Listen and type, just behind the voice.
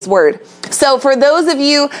word. So for those of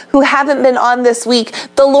you who haven't been on this week,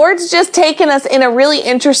 the Lord's just taken us in a really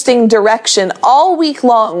interesting direction all week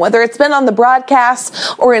long, whether it's been on the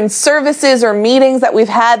broadcast or in services or meetings that we've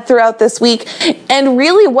had throughout this week. And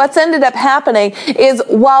really what's ended up happening is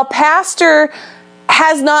while Pastor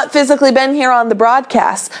has not physically been here on the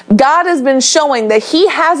broadcast, God has been showing that He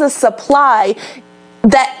has a supply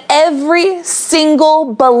that every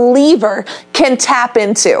single believer can tap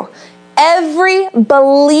into. Every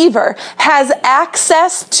believer has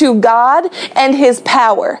access to God and His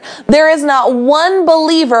power. There is not one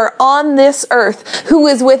believer on this earth who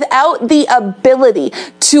is without the ability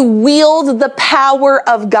to wield the power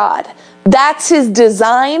of God. That's His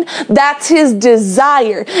design. That's His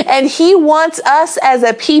desire. And He wants us as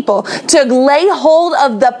a people to lay hold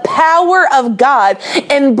of the power of God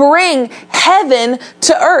and bring heaven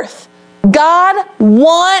to earth. God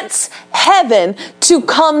wants heaven to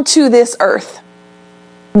come to this earth.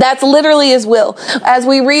 That's literally His will. As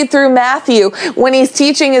we read through Matthew, when He's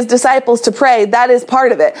teaching His disciples to pray, that is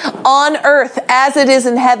part of it. On earth as it is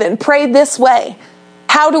in heaven, pray this way.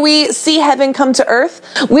 How do we see heaven come to earth?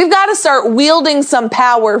 We've got to start wielding some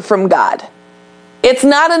power from God. It's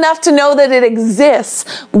not enough to know that it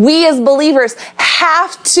exists. We as believers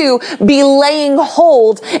have to be laying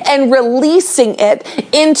hold and releasing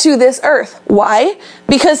it into this earth. Why?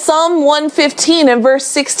 Because Psalm 115 and verse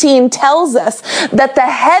 16 tells us that the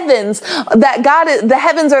heavens are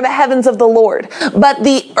the heavens of the Lord, but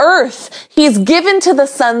the earth He's given to the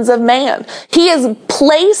sons of man. He has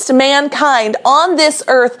placed mankind on this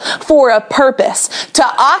earth for a purpose, to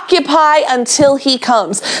occupy until He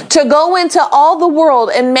comes, to go into all the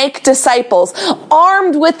world and make disciples,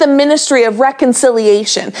 armed with the ministry of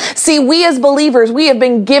reconciliation. See, we as believers, we have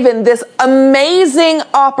been given this amazing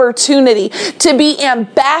opportunity to be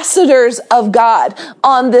ambassadors of God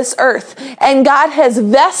on this earth. And God has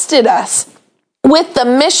vested us with the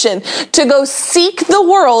mission to go seek the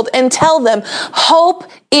world and tell them hope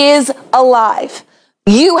is alive.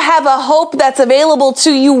 You have a hope that's available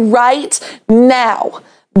to you right now.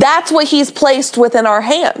 That's what He's placed within our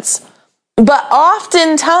hands. But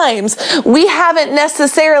oftentimes, we haven't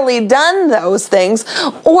necessarily done those things,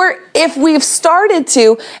 or if we've started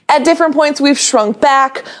to, at different points we've shrunk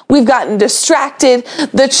back, we've gotten distracted.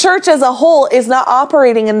 The church as a whole is not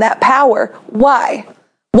operating in that power. Why?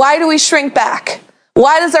 Why do we shrink back?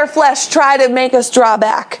 Why does our flesh try to make us draw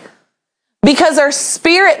back? Because our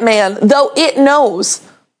spirit man, though it knows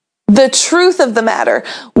the truth of the matter,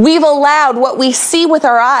 we've allowed what we see with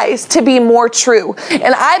our eyes to be more true.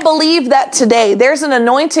 And I believe that today there's an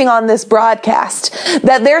anointing on this broadcast,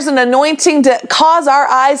 that there's an anointing to cause our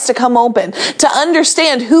eyes to come open, to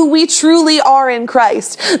understand who we truly are in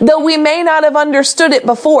Christ. Though we may not have understood it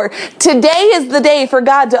before, today is the day for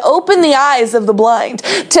God to open the eyes of the blind,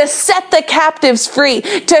 to set the captives free,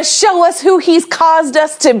 to show us who He's caused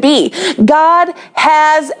us to be. God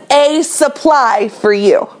has a supply for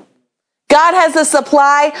you. God has a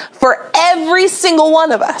supply for every single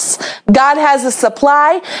one of us. God has a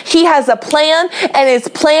supply. He has a plan, and His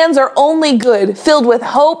plans are only good, filled with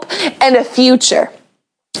hope and a future.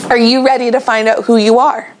 Are you ready to find out who you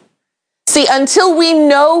are? See, until we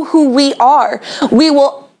know who we are, we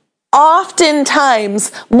will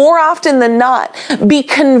oftentimes, more often than not, be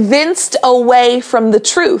convinced away from the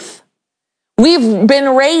truth. We've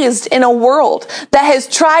been raised in a world that has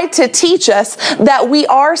tried to teach us that we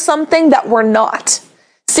are something that we're not.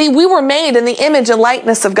 See, we were made in the image and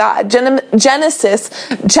likeness of God. Genesis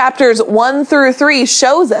chapters 1 through 3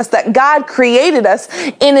 shows us that God created us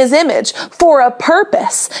in His image for a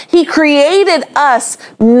purpose. He created us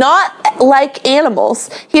not like animals.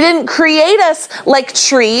 He didn't create us like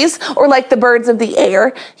trees or like the birds of the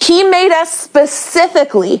air. He made us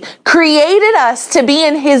specifically, created us to be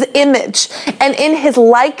in His image and in His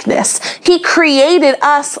likeness. He created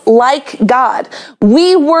us like God.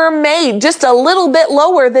 We were made just a little bit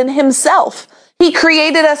lower than Himself. He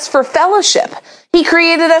created us for fellowship. He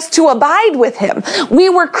created us to abide with Him. We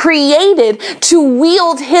were created to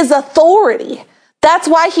wield His authority. That's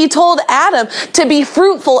why He told Adam to be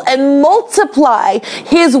fruitful and multiply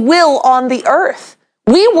His will on the earth.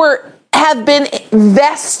 We have been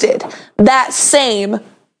vested that same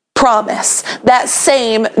promise, that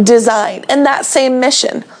same design, and that same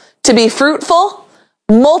mission to be fruitful,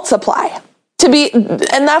 multiply.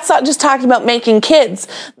 And that's not just talking about making kids.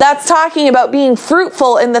 That's talking about being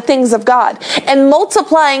fruitful in the things of God and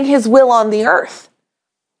multiplying His will on the earth.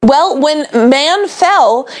 Well, when man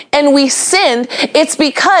fell and we sinned, it's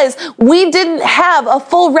because we didn't have a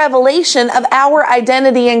full revelation of our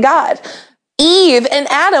identity in God. Eve and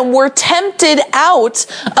Adam were tempted out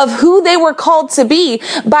of who they were called to be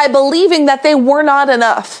by believing that they were not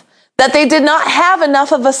enough, that they did not have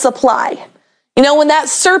enough of a supply. You know, when that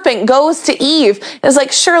serpent goes to Eve, it's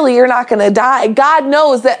like, surely you're not going to die. God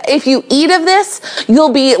knows that if you eat of this,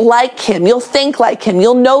 you'll be like him. You'll think like him.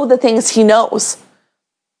 You'll know the things he knows.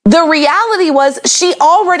 The reality was she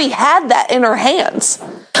already had that in her hands.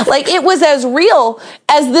 Like, it was as real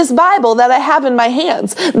as this Bible that I have in my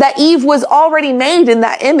hands, that Eve was already made in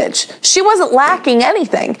that image. She wasn't lacking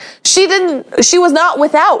anything. She was not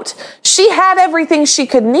without. She had everything she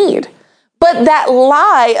could need. But that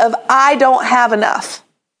lie of, I don't have enough,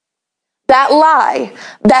 that lie,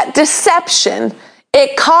 that deception,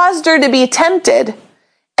 it caused her to be tempted,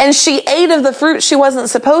 and she ate of the fruit she wasn't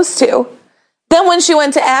supposed to. Then when she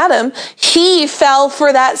went to Adam, he fell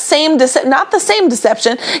for that same not the same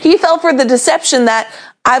deception. He fell for the deception that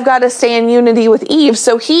I've got to stay in unity with Eve.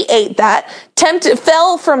 So he ate that,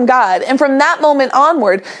 fell from God. And from that moment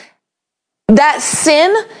onward, that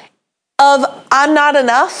sin of I'm not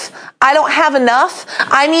enough, I don't have enough,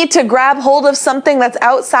 I need to grab hold of something that's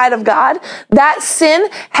outside of God, that sin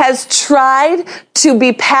has tried to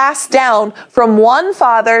be passed down from one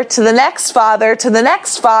father to the next father to the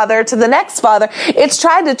next father to the next father. It's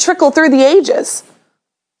tried to trickle through the ages.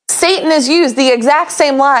 Satan has used the exact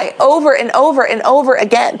same lie over and over and over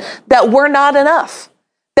again, that we're not enough,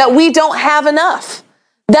 that we don't have enough,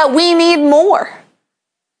 that we need more.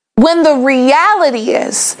 When the reality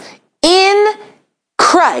is, in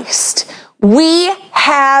Christ, we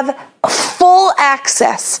have full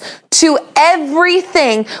access to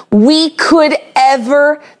everything we could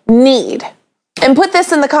ever need. And put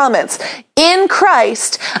this in the comments. In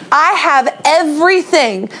Christ, I have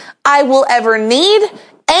everything I will ever need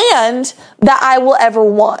and that I will ever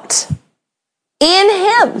want. In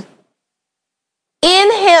Him.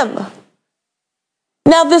 In Him.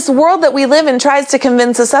 Now, this world that we live in tries to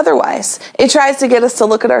convince us otherwise. It tries to get us to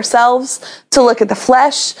look at ourselves, to look at the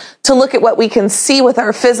flesh, to look at what we can see with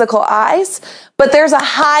our physical eyes. But there's a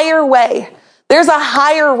higher way. There's a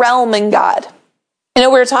higher realm in God. You know,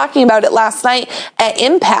 we were talking about it last night at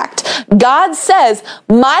Impact. God says,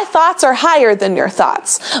 my thoughts are higher than your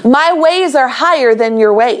thoughts. My ways are higher than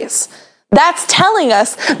your ways. That's telling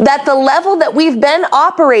us that the level that we've been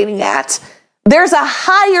operating at, there's a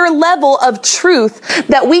higher level of truth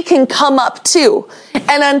that we can come up to.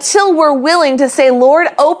 And until we're willing to say, Lord,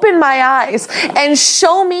 open my eyes and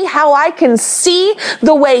show me how I can see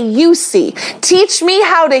the way you see. Teach me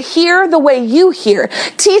how to hear the way you hear.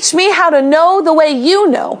 Teach me how to know the way you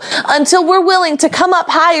know. Until we're willing to come up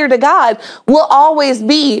higher to God, we'll always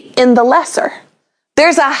be in the lesser.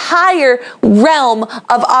 There's a higher realm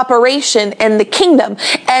of operation in the kingdom.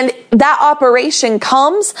 And that operation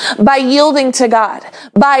comes by yielding to God,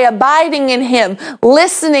 by abiding in Him,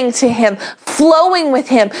 listening to Him, flowing with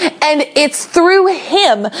Him. And it's through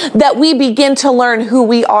Him that we begin to learn who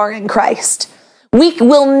we are in Christ. We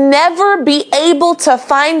will never be able to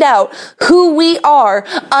find out who we are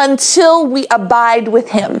until we abide with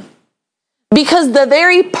Him. Because the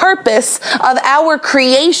very purpose of our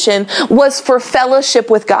creation was for fellowship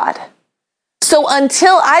with God. So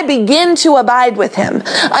until I begin to abide with Him,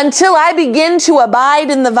 until I begin to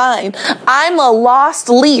abide in the vine, I'm a lost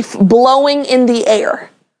leaf blowing in the air.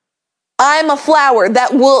 I'm a flower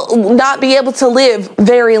that will not be able to live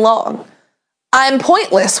very long. I'm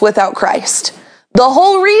pointless without Christ. The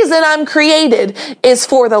whole reason I'm created is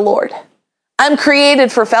for the Lord. I'm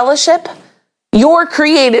created for fellowship. You're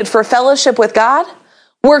created for fellowship with God.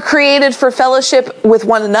 We're created for fellowship with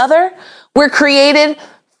one another. We're created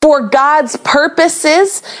for God's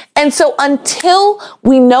purposes. And so until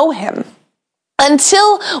we know Him,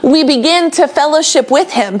 until we begin to fellowship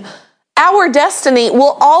with Him, our destiny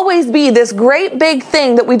will always be this great big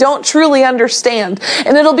thing that we don't truly understand.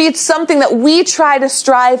 And it'll be something that we try to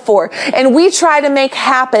strive for and we try to make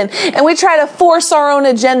happen and we try to force our own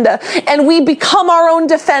agenda and we become our own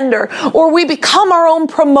defender or we become our own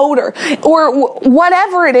promoter or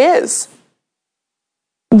whatever it is.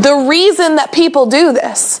 The reason that people do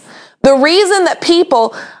this, the reason that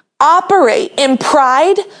people operate in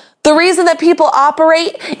pride, the reason that people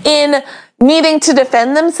operate in needing to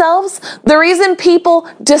defend themselves, the reason people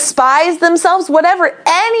despise themselves, whatever,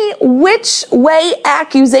 any which way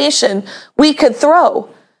accusation we could throw,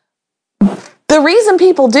 the reason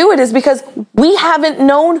people do it is because we haven't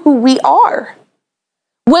known who we are.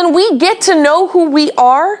 When we get to know who we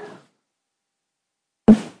are,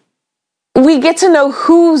 we get to know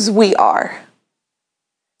whose we are.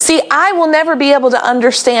 See, See, I will never be able to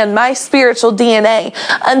understand my spiritual DNA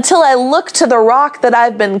until I look to the rock that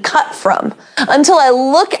I've been cut from. Until I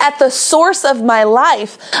look at the source of my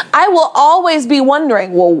life, I will always be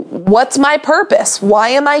wondering, well, what's my purpose? Why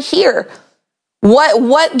am I here?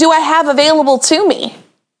 What do I have available to me?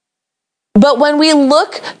 But when we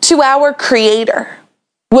look to our Creator,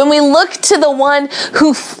 when we look to the one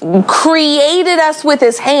who created us with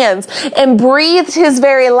his hands and breathed his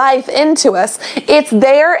very life into us, it's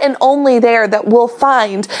there and only there that we'll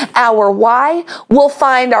find our why, we'll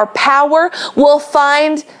find our power, we'll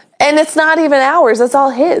find, and it's not even ours, it's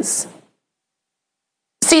all his.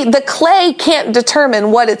 See, the clay can't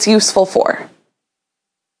determine what it's useful for.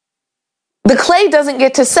 The clay doesn't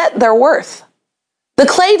get to set their worth. The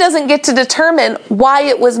clay doesn't get to determine why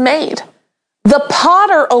it was made. The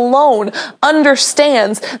potter alone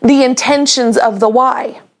understands the intentions of the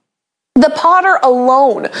why. The potter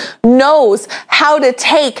alone knows how to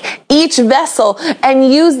take each vessel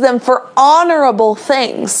and use them for honorable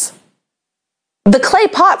things. The clay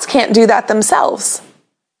pots can't do that themselves.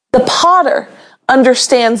 The potter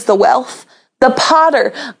understands the wealth. The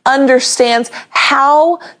potter understands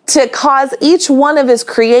how to cause each one of his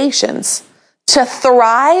creations to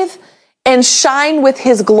thrive and shine with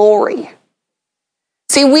his glory.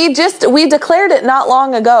 See, we declared it not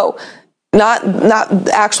long ago, not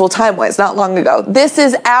actual time-wise, not long ago. This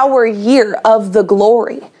is our year of the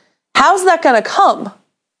glory. How's that going to come?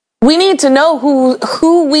 We need to know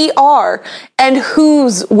who we are and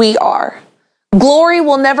whose we are. Glory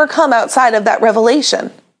will never come outside of that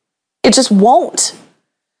revelation. It just won't.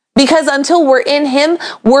 Because until we're in him,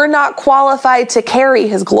 we're not qualified to carry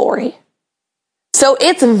his glory. So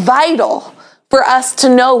it's vital for us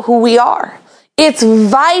to know who we are. It's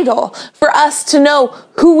vital for us to know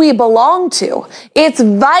who we belong to. It's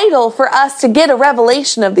vital for us to get a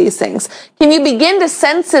revelation of these things. Can you begin to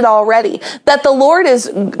sense it already? That the Lord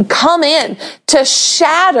has come in to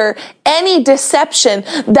shatter any deception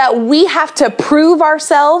that we have to prove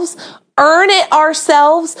ourselves, earn it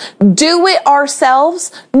ourselves, do it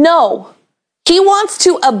ourselves. No. He wants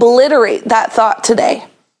to obliterate that thought today.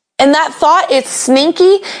 And that thought, it's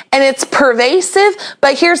sneaky and it's pervasive,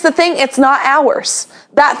 but here's the thing, it's not ours.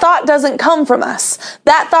 That thought doesn't come from us.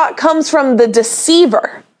 That thought comes from the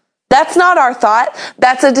deceiver. That's not our thought.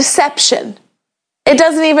 That's a deception. It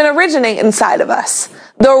doesn't even originate inside of us.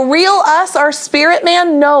 The real us, our spirit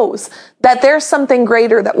man, knows that there's something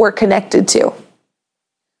greater that we're connected to.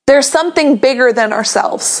 There's something bigger than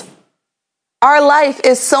ourselves. Our life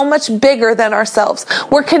is so much bigger than ourselves.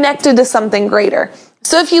 We're connected to something greater.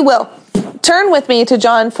 So if you will, turn with me to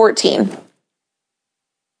John 14.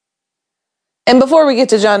 And before we get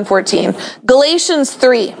to John 14, Galatians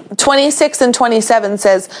 3, 26 and 27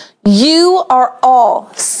 says, "You are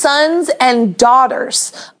all sons and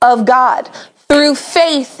daughters of God through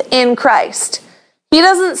faith in Christ." He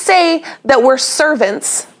doesn't say that we're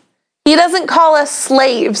servants. He doesn't call us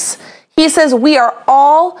slaves. He says we are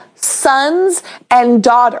all sons and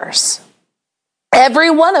daughters. Every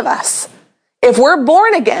one of us. If we're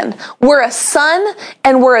born again, we're a son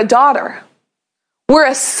and we're a daughter. We're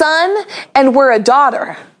a son and we're a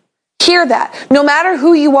daughter. Hear that. No matter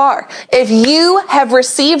who you are, if you have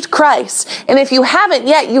received Christ, and if you haven't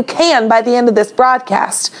yet, you can by the end of this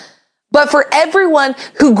broadcast. But for everyone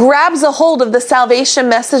who grabs a hold of the salvation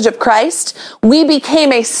message of Christ, we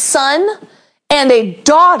became a son and a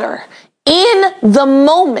daughter in the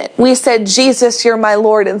moment we said, "Jesus, you're my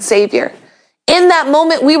Lord and Savior." In that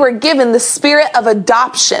moment, we were given the spirit of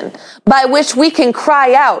adoption by which we can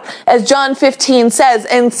cry out, as John 15 says,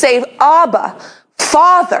 and say, "Abba,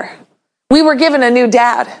 Father." We were given a new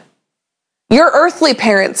dad. Your earthly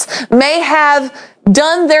parents may have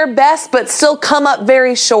done their best, but still come up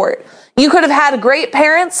very short. You could have had great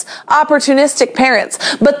parents, opportunistic parents.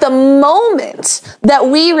 But the moment that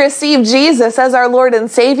we received Jesus as our Lord and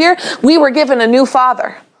Savior, we were given a new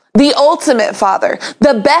father. The ultimate father,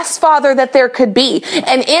 the best father that there could be.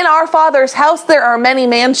 And in our Father's house, there are many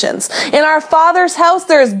mansions. In our Father's house,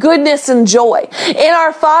 there is goodness and joy. In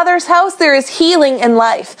our Father's house, there is healing and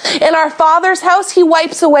life. In our Father's house, he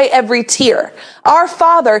wipes away every tear. Our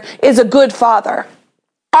Father is a good Father.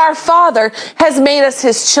 Our Father has made us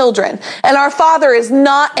his children. And our Father is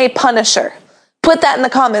not a punisher. Put that in the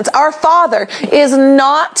comments. Our Father is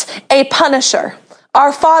not a punisher.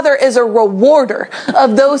 Our Father is a rewarder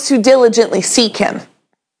of those who diligently seek him.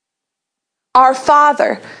 Our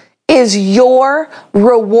Father is your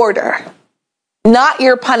rewarder, not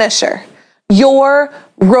your punisher. Your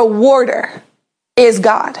rewarder is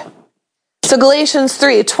God. So Galatians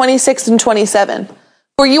 3, 26 and 27.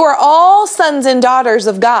 For you are all sons and daughters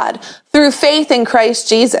of God through faith in Christ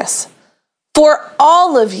Jesus. For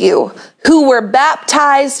all of you who were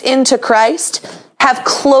baptized into Christ have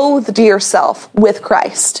clothed yourself with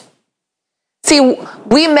Christ. See,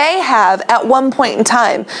 we may have at one point in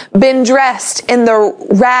time been dressed in the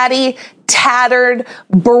ratty, tattered,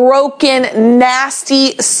 broken,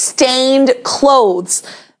 nasty, stained clothes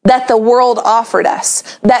that the world offered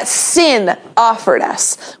us, that sin offered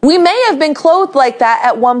us. We may have been clothed like that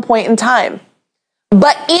at one point in time.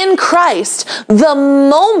 But in Christ, the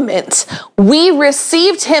moment we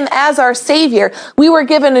received him as our Savior, we were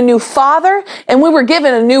given a new Father and we were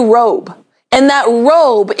given a new robe. And that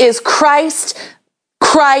robe is Christ,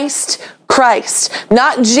 Christ, Christ,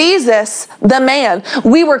 not Jesus, the man.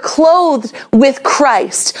 We were clothed with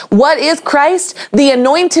Christ. What is Christ? The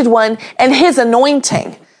anointed one and his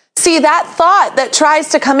anointing. See, that thought that tries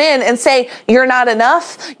to come in and say, you're not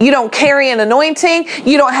enough, you don't carry an anointing,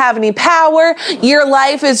 you don't have any power, your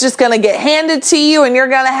life is just going to get handed to you and you're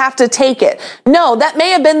going to have to take it. No, that may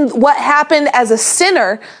have been what happened as a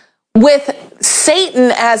sinner with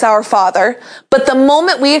Satan as our father, but the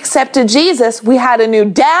moment we accepted Jesus, we had a new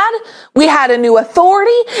dad, we had a new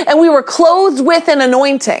authority, and we were clothed with an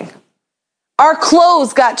anointing. Our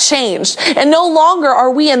clothes got changed, and no longer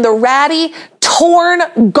are we in the ratty,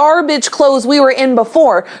 torn, garbage clothes we were in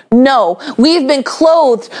before. No, we've been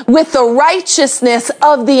clothed with the righteousness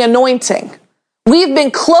of the anointing. We've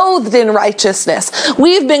been clothed in righteousness.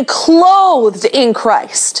 We've been clothed in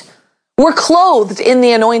Christ. We're clothed in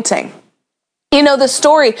the anointing. You know the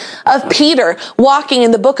story of Peter walking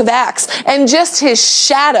in the book of Acts, and just his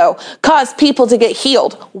shadow caused people to get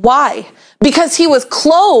healed. Why? Because he was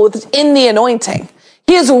clothed in the anointing.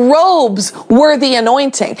 His robes were the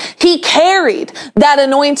anointing. He carried that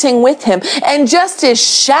anointing with him, and just his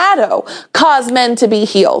shadow caused men to be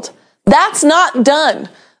healed. That's not done.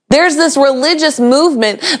 There's this religious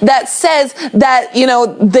movement that says that,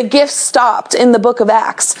 the gifts stopped in the book of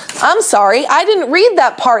Acts. I'm sorry, I didn't read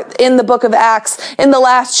that part in the book of Acts in the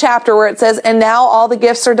last chapter where it says, and now all the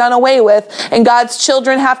gifts are done away with, and God's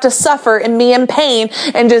children have to suffer and be in pain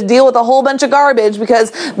and just deal with a whole bunch of garbage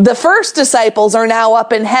because the first disciples are now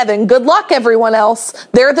up in heaven. Good luck, everyone else.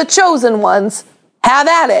 They're the chosen ones. Have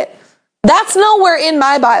at it. That's nowhere in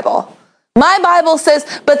my Bible. My Bible says,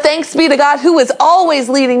 but thanks be to God who is always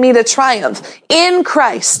leading me to triumph in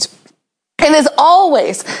Christ and is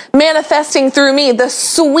always manifesting through me the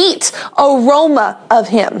sweet aroma of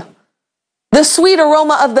him, the sweet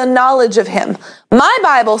aroma of the knowledge of him. My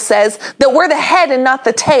Bible says that we're the head and not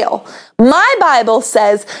the tail. My Bible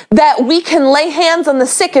says that we can lay hands on the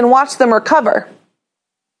sick and watch them recover.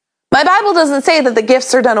 My Bible doesn't say that the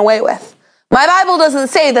gifts are done away with. My Bible doesn't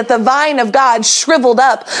say that the vine of God shriveled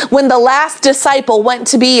up when the last disciple went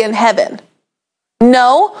to be in heaven.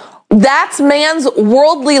 No, that's man's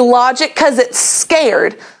worldly logic because it's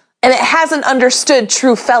scared and it hasn't understood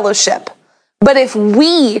true fellowship. But if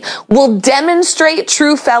we will demonstrate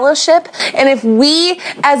true fellowship, and if we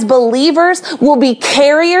as believers will be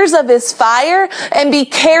carriers of his fire and be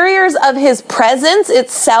carriers of his presence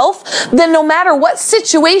itself, then no matter what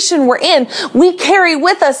situation we're in, we carry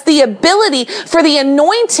with us the ability for the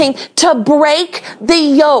anointing to break the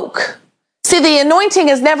yoke. See, the anointing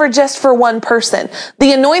is never just for one person.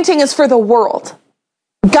 The anointing is for the world.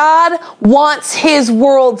 God wants his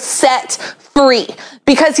world set free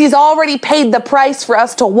because he's already paid the price for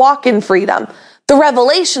us to walk in freedom. The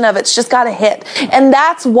revelation of it's just got to hit. And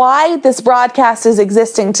that's why this broadcast is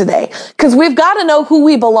existing today. Because we've got to know who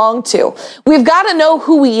we belong to. We've got to know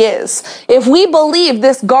who he is. If we believe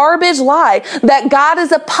this garbage lie that God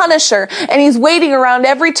is a punisher and he's waiting around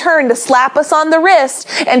every turn to slap us on the wrist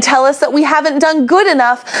and tell us that we haven't done good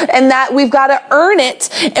enough and that we've got to earn it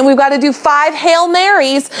and we've got to do 5 Hail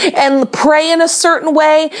Marys and pray in a certain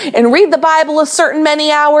way and read the Bible a certain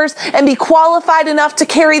many hours and be qualified enough to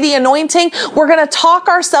carry the anointing, we're going to talk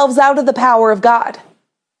ourselves out of the power of God.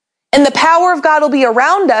 And the power of God will be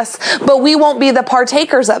around us, but we won't be the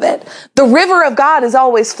partakers of it. The river of God is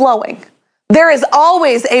always flowing. There is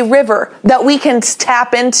always a river that we can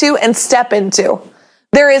tap into and step into.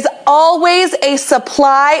 There is always a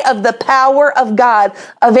supply of the power of God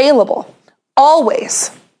available. Always.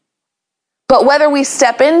 But whether we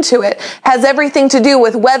step into it has everything to do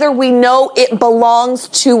with whether we know it belongs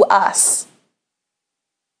to us.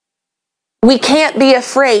 We can't be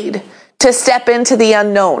afraid to step into the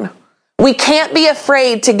unknown. We can't be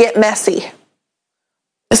afraid to get messy.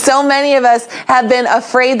 So many of us have been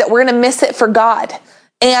afraid that we're going to miss it for God.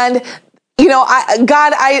 And,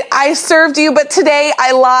 God, I served you, but today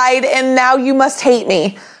I lied and now you must hate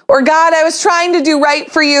me. Or God, I was trying to do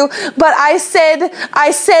right for you, but I said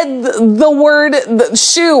the word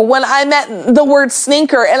shoe when I meant the word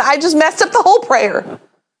sneaker, and I just messed up the whole prayer.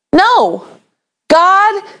 No.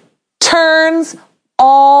 God turns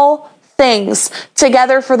all things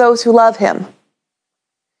together for those who love him.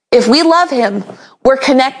 If we love him, we're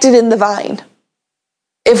connected in the vine.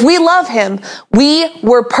 If we love him, we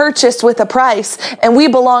were purchased with a price, and we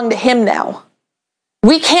belong to him now.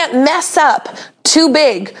 We can't mess up too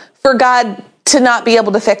big for God to not be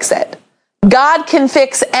able to fix it. God can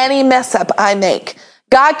fix any mess up I make.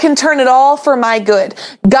 God can turn it all for my good.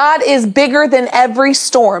 God is bigger than every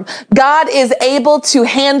storm. God is able to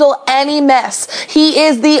handle any mess. He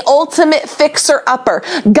is the ultimate fixer-upper.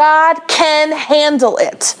 God can handle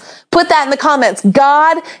it. Put that in the comments.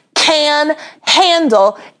 God can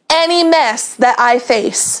handle any mess that I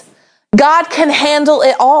face. God can handle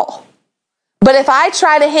it all. But if I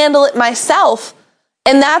try to handle it myself,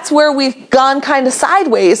 and that's where we've gone kind of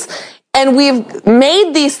sideways, and we've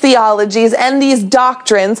made these theologies and these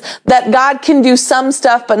doctrines that God can do some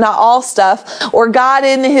stuff but not all stuff, or God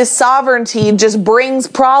in his sovereignty just brings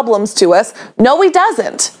problems to us. No, he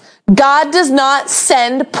doesn't. God does not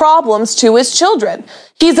send problems to his children.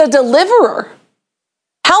 He's a deliverer.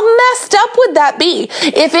 How messed up would that be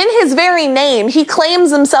if in his very name he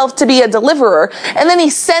claims himself to be a deliverer and then he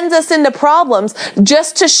sends us into problems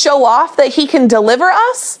just to show off that he can deliver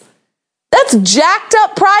us? That's jacked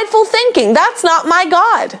up, prideful thinking. That's not my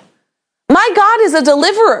God. My God is a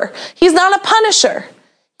deliverer. He's not a punisher.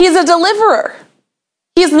 He's a deliverer.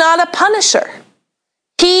 He's not a punisher.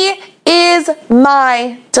 He is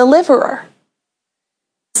my deliverer.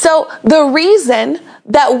 So the reason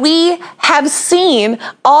that we have seen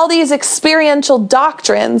all these experiential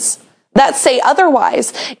doctrines that say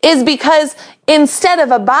otherwise is because instead of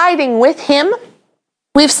abiding with him,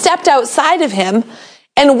 we've stepped outside of him,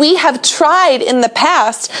 and we have tried in the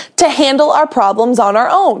past to handle our problems on our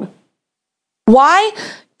own. Why?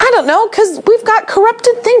 I don't know, because we've got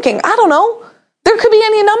corrupted thinking. I don't know. There could be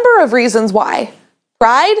any number of reasons why.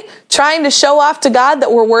 Pride, trying to show off to God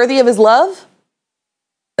that we're worthy of his love.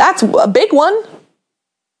 That's a big one.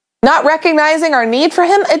 Not recognizing our need for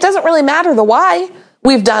him. It doesn't really matter the why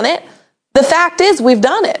we've done it. The fact is we've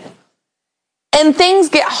done it. And things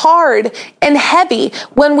get hard and heavy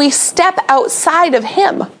when we step outside of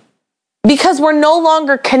him because we're no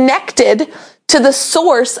longer connected to the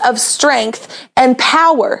source of strength and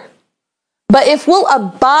power. But if we'll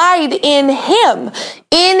abide in him,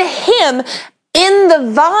 in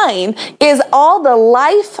the vine is all the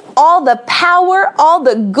life, all the power, all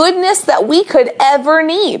the goodness that we could ever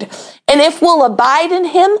need. And if we'll abide in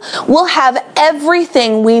him, we'll have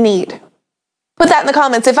everything we need. Put that in the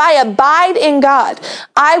comments. If I abide in God,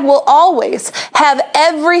 I will always have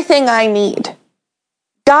everything I need.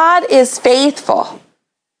 God is faithful.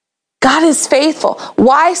 God is faithful.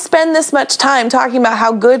 Why spend this much time talking about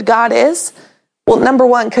how good God is? Well, number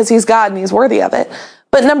one, because he's God and he's worthy of it.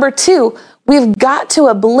 But number two, we've got to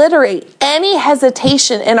obliterate any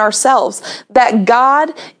hesitation in ourselves that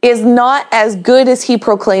God is not as good as he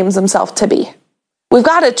proclaims himself to be. We've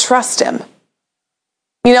got to trust him.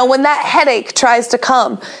 You know, when that headache tries to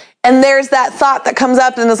come and there's that thought that comes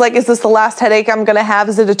up and is like, is this the last headache I'm going to have?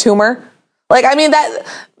 Is it a tumor? Like, I mean, that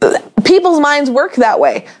people's minds work that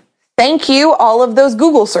way. Thank you, all of those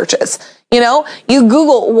Google searches. You know, you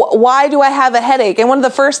Google, why do I have a headache? And one of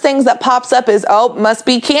the first things that pops up is, oh, must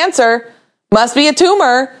be cancer, must be a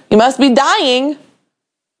tumor, you must be dying.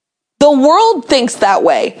 The world thinks that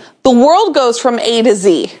way. The world goes from A to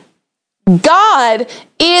Z. God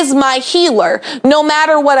is my healer, no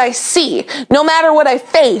matter what I see, no matter what I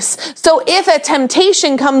face. So if a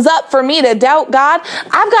temptation comes up for me to doubt God,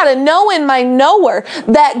 I've got to know in my knower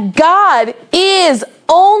that God is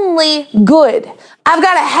only good. I've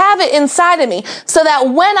got to have it inside of me so that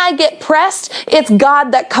when I get pressed, it's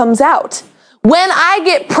God that comes out. When I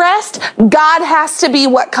get pressed, God has to be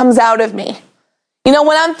what comes out of me. You know,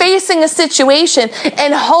 when I'm facing a situation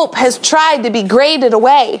and hope has tried to be graded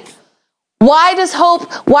away, why does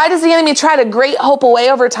the enemy try to grate hope away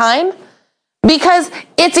over time? Because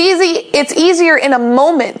it's easier in a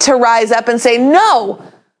moment to rise up and say, no,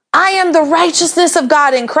 I am the righteousness of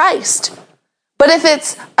God in Christ. But if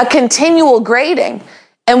it's a continual grading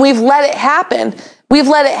and we've let it happen,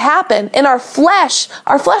 and our flesh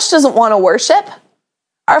doesn't want to worship.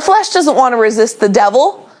 Our flesh doesn't want to resist the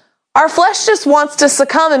devil. Our flesh just wants to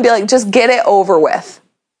succumb and be like, just get it over with.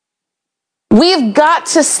 We've got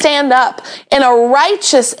to stand up in our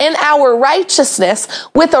righteousness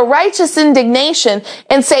with a righteous indignation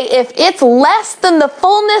and say, if it's less than the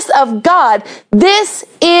fullness of God, this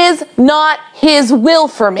is not his will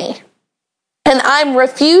for me. And I'm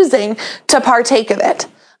refusing to partake of it.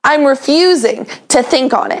 I'm refusing to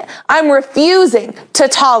think on it. I'm refusing to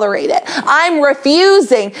tolerate it. I'm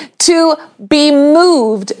refusing to be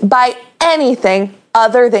moved by anything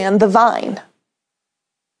other than the vine.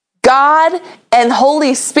 God and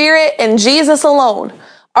Holy Spirit and Jesus alone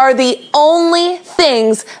are the only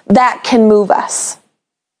things that can move us.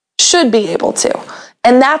 Should be able to.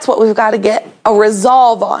 And that's what we've got to get a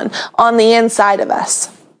resolve on the inside of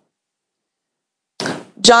us.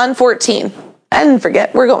 John 14. I didn't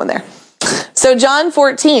forget. We're going there. So John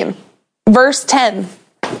 14, verse 10.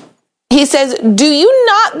 He says, do you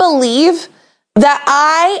not believe that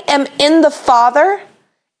I am in the Father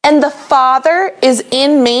and the Father is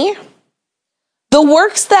in me? The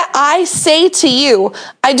works that I say to you,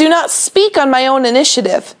 I do not speak on my own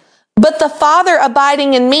initiative, but the Father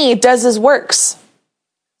abiding in me does his works.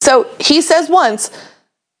 So he says once,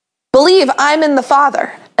 believe I'm in the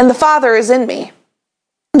Father and the Father is in me.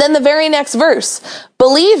 Then the very next verse,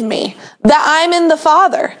 believe me that I'm in the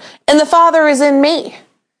Father and the Father is in me.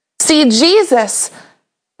 See, Jesus,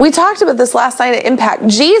 we talked about this last night at Impact.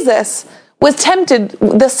 Jesus was tempted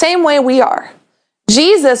the same way we are.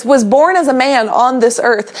 Jesus was born as a man on this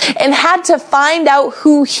earth and had to find out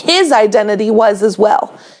who his identity was as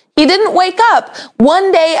well. He didn't wake up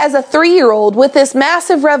one day as a 3-year-old with this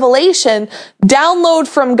massive revelation download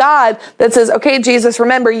from God that says, okay, Jesus,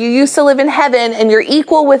 remember, you used to live in heaven and you're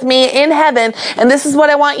equal with me in heaven. And this is what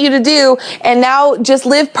I want you to do. And now just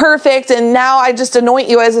live perfect. And now I just anoint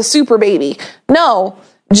you as a super baby. No,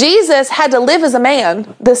 Jesus had to live as a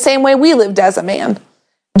man the same way we lived as a man.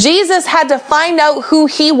 Jesus had to find out who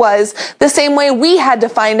he was the same way we had to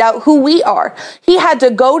find out who we are. He had to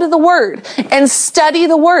go to the Word and study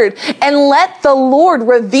the Word and let the Lord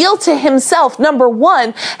reveal to himself, number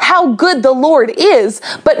one, how good the Lord is,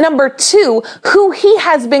 but number two, who he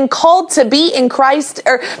has been called to be in Christ,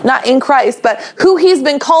 or not in Christ, but who he's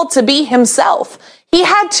been called to be himself. He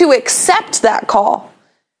had to accept that call.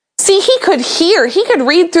 See, he could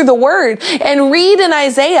read through the Word and read in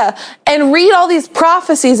Isaiah and read all these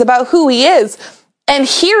prophecies about who he is and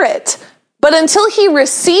hear it. But until he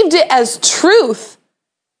received it as truth,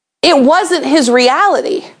 it wasn't his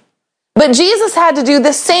reality. But Jesus had to do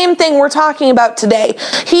the same thing we're talking about today.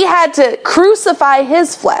 He had to crucify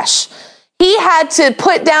his flesh. He had to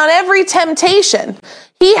put down every temptation.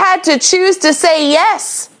 He had to choose to say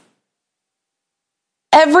yes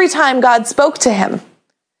every time God spoke to him.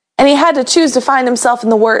 And he had to choose to find himself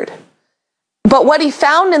in the Word. But what he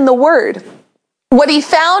found in the Word, what he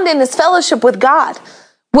found in his fellowship with God,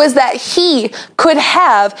 was that he could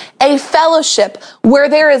have a fellowship where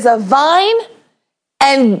there is a vine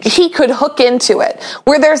and he could hook into it,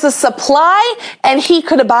 where there's a supply and he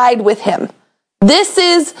could abide with him. This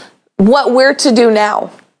is what we're to do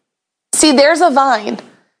now. See, there's a vine.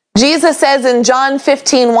 Jesus says in John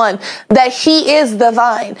 15:1 that he is the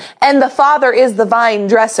vine and the Father is the vine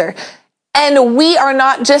dresser. And we are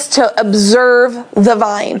not just to observe the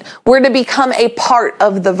vine. We're to become a part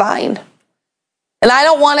of the vine. And I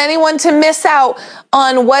don't want anyone to miss out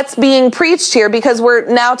on what's being preached here because we're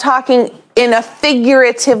now talking in a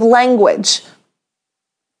figurative language.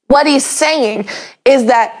 What he's saying is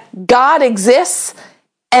that God exists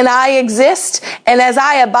and I exist, and as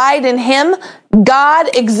I abide in him,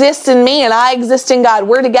 God exists in me and I exist in God.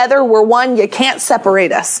 We're together, we're one, you can't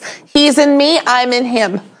separate us. He's in me, I'm in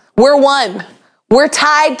him. We're one. We're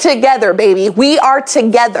tied together, baby. We are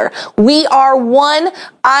together. We are one.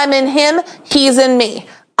 I'm in him, he's in me.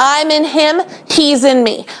 I'm in him, he's in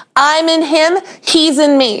me. I'm in him, he's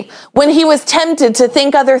in me. When he was tempted to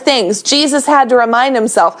think other things, Jesus had to remind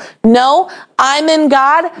himself, no, I'm in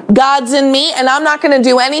God, God's in me, and I'm not going to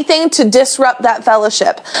do anything to disrupt that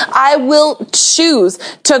fellowship. I will choose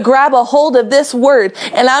to grab a hold of this word,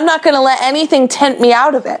 and I'm not going to let anything tempt me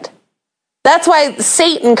out of it. That's why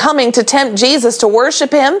Satan coming to tempt Jesus to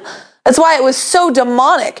worship him, that's why it was so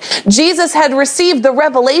demonic. Jesus had received the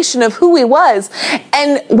revelation of who he was.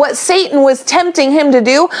 And what Satan was tempting him to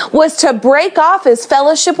do was to break off his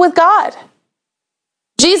fellowship with God.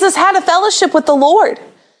 Jesus had a fellowship with the Lord.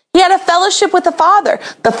 He had a fellowship with the Father.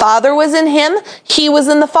 The Father was in him. He was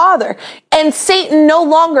in the Father. And Satan no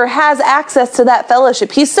longer has access to that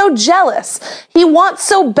fellowship. He's so jealous. He wants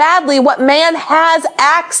so badly what man has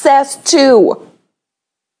access to.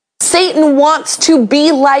 Satan wants to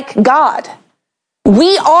be like God.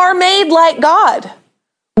 We are made like God.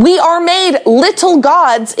 We are made little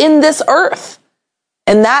gods in this earth.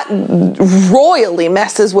 And that royally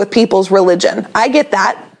messes with people's religion. I get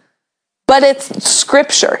that. But it's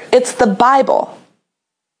scripture. It's the Bible.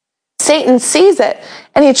 Satan sees it,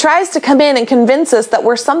 and he tries to come in and convince us that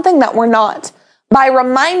we're something that we're not by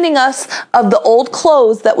reminding us of the old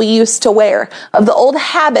clothes that we used to wear, of the old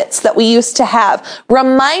habits that we used to have,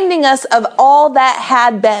 reminding us of all that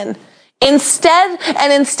had been.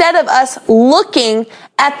 Instead of us looking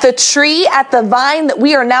at the tree, at the vine that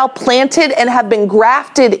we are now planted and have been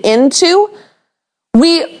grafted into,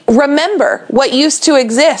 we remember what used to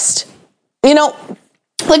exist.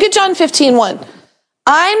 Look at John 15:1.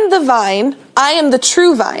 I'm the vine, I am the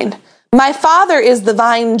true vine. My Father is the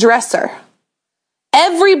vine dresser.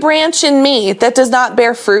 Every branch in me that does not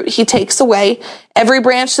bear fruit, he takes away. Every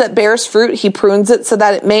branch that bears fruit, he prunes it so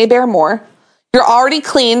that it may bear more. You're already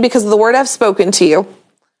clean because of the word I've spoken to you.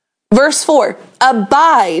 Verse 4,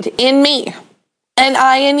 abide in me, and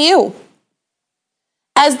I in you.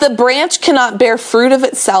 As the branch cannot bear fruit of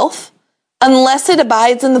itself unless it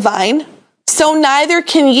abides in the vine, so neither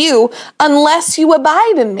can you unless you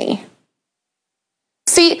abide in me.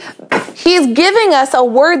 See, he's giving us a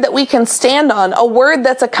word that we can stand on, a word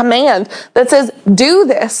that's a command that says, do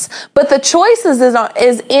this, but the choice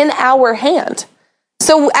is in our hand.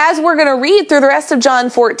 So as we're going to read through the rest of John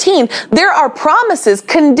 14, there are promises,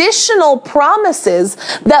 conditional promises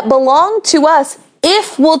that belong to us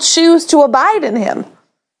if we'll choose to abide in him.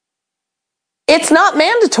 It's not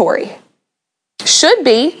mandatory. Should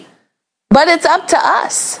be, but it's up to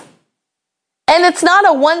us. And it's not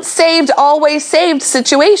a once saved, always saved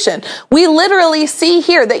situation. We literally see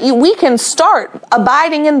here that we can start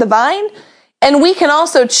abiding in the vine, and we can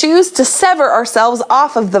also choose to sever ourselves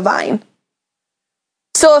off of the vine.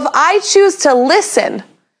 So if I choose to listen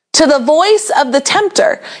to the voice of the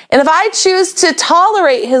tempter, and if I choose to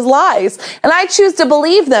tolerate his lies, and I choose to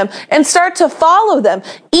believe them and start to follow them,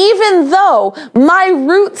 even though my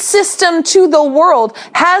root system to the world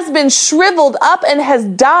has been shriveled up and has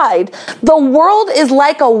died, the world is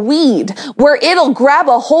like a weed where it'll grab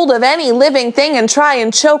a hold of any living thing and try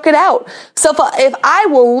and choke it out. So if I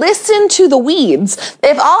will listen to the weeds,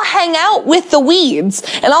 if I'll hang out with the weeds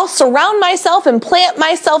and I'll surround myself and plant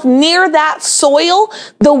myself near that soil,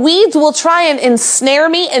 the weeds will try and ensnare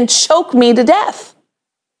me and choke me to death.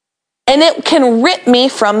 And it can rip me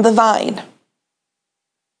from the vine.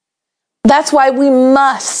 That's why we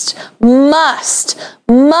must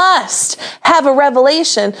have a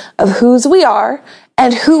revelation of whose we are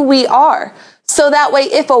and who we are. So that way,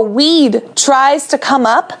 if a weed tries to come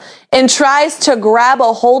up and tries to grab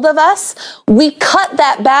a hold of us, we cut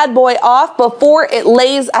that bad boy off before it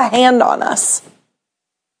lays a hand on us.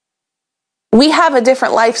 We have a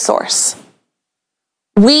different life source.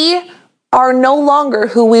 We are no longer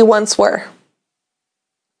who we once were.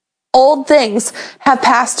 Old things have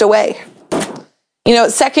passed away.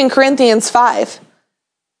 2 Corinthians 5,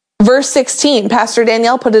 verse 16, Pastor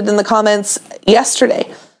Danielle put it in the comments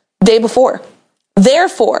yesterday, day before.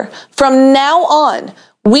 Therefore, from now on,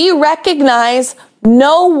 we recognize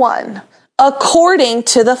no one according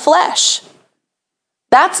to the flesh.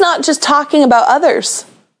 That's not just talking about others.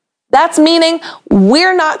 That's meaning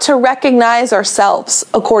we're not to recognize ourselves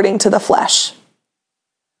according to the flesh.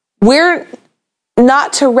 We're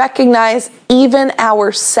not to recognize even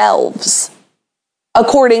ourselves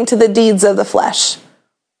according to the deeds of the flesh.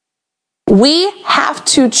 We have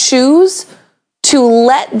to choose to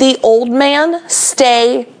let the old man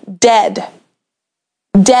stay dead.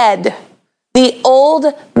 Dead. The old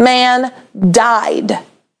man died.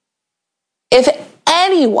 If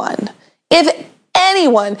anyone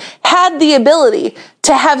had the ability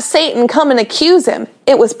to have Satan come and accuse him,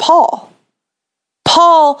 it was Paul.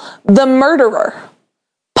 Paul, the murderer.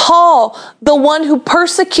 Paul, the one who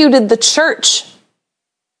persecuted the church.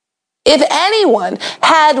 If anyone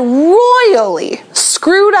had royally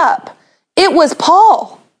screwed up, it was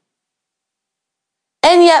Paul.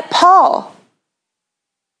 And yet Paul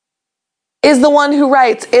is the one who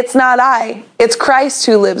writes, it's not I, it's Christ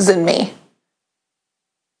who lives in me.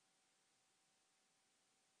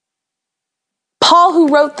 Paul, who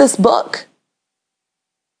wrote this book,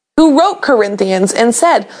 who wrote Corinthians and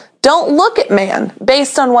said, don't look at man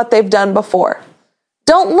based on what they've done before.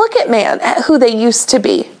 Don't look at man at who they used to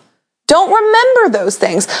be. Don't remember those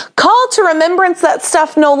things. Call to remembrance that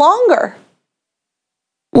stuff no longer.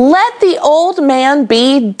 Let the old man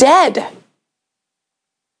be dead.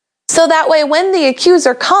 So that way when the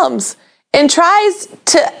accuser comes and tries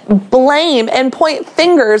to blame and point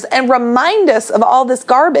fingers and remind us of all this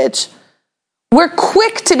garbage, we're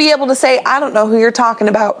quick to be able to say, I don't know who you're talking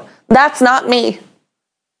about. That's not me.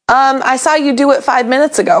 I saw you do it 5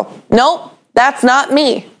 minutes ago. Nope, that's not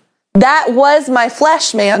me. That was my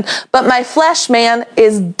flesh man, but my flesh man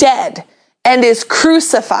is dead and is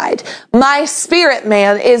crucified. My spirit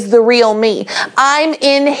man is the real me. I'm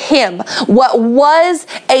in him. What was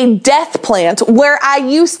a death plant where I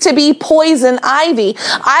used to be poison ivy,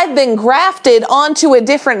 I've been grafted onto a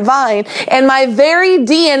different vine, and my very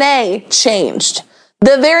DNA changed.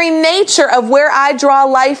 The very nature of where I draw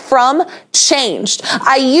life from changed.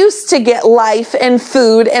 I used to get life and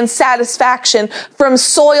food and satisfaction from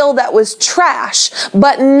soil that was trash,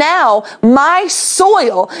 but now my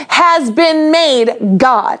soil has been made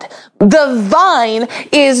God. The vine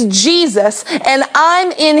is Jesus, and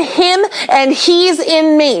I'm in him and he's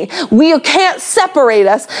in me. You can't separate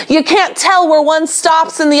us. You can't tell where one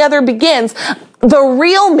stops and the other begins. The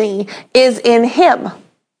real me is in him.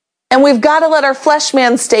 And we've got to let our flesh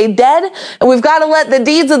man stay dead, and we've got to let the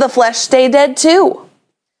deeds of the flesh stay dead too.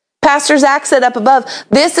 Pastor Zach said up above,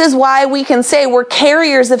 this is why we can say we're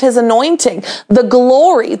carriers of his anointing, the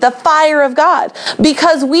glory, the fire of God,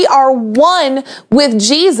 because we are one with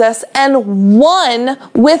Jesus and one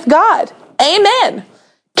with God. Amen.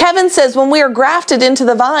 Kevin says when we are grafted into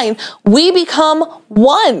the vine, we become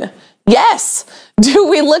one. Yes. Do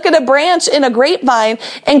we look at a branch in a grapevine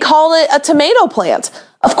and call it a tomato plant?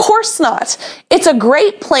 Of course not. It's a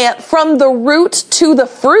grape plant from the root to the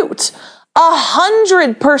fruit.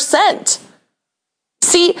 100%.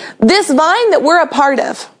 See, this vine that we're a part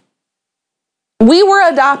of, we were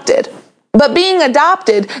adopted, but being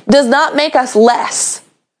adopted does not make us less.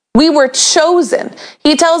 We were chosen.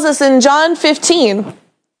 He tells us in John 15,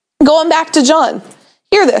 going back to John,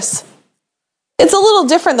 hear this. It's a little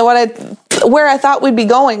different than where I thought we'd be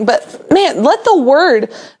going, but man, let the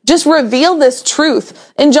word just reveal this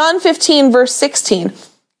truth. In John 15, verse 16,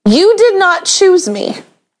 you did not choose me.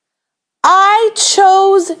 I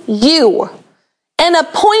chose you and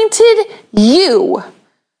appointed you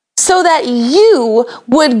so that you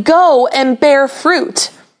would go and bear fruit,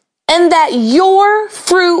 and that your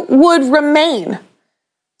fruit would remain,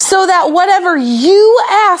 so that whatever you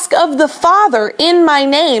ask of the Father in my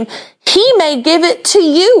name, he may give it to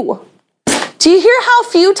you. Do you hear how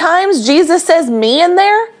few times Jesus says me in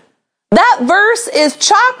there? That verse is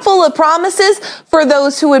chock full of promises for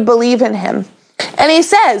those who would believe in him. And he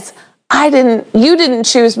says, you didn't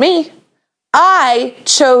choose me. I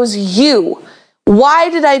chose you. Why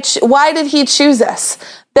did he choose us?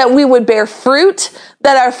 That we would bear fruit,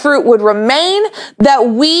 that our fruit would remain, that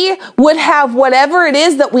we would have whatever it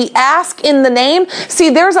is that we ask in the name. See,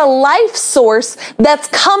 there's a life source that's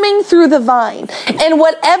coming through the vine, and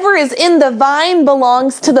whatever is in the vine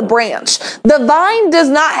belongs to the branch. The vine does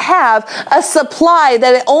not have a supply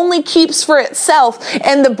that it only keeps for itself,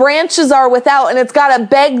 and the branches are without, and it's got to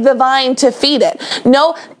beg the vine to feed it.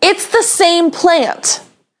 No, it's the same plant.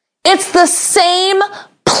 It's the same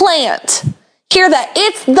plant. Hear that.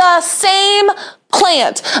 It's the same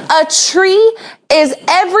plant. A tree is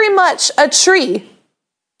every much a tree.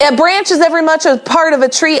 A branch is every much a part of a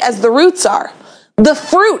tree as the roots are. The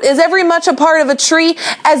fruit is every much a part of a tree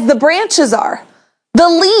as the branches are. The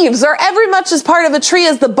leaves are every much as part of a tree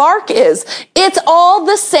as the bark is. It's all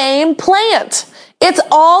the same plant. It's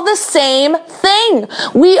all the same thing.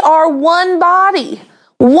 We are one body.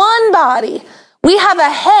 One body. We have a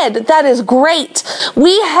head that is great.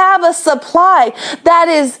 We have a supply that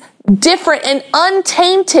is different and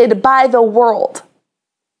untainted by the world.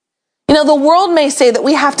 You know, the world may say that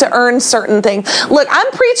we have to earn certain things. Look,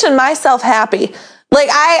 I'm preaching myself happy. Like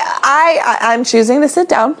I'm choosing to sit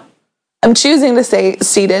down. I'm choosing to stay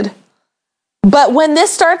seated. But when this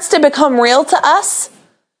starts to become real to us,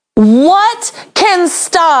 what can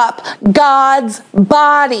stop God's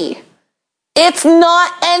body? It's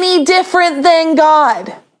not any different than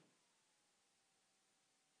God.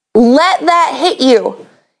 Let that hit you.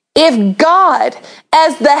 If God,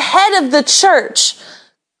 as the head of the church,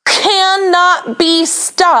 cannot be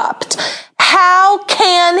stopped, how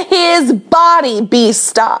can his body be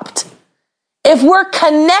stopped? If we're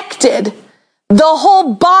connected, the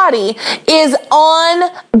whole body is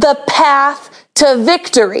on the path to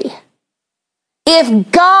victory.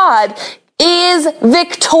 If God is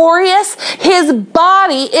victorious, his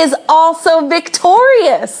body is also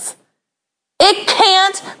victorious. It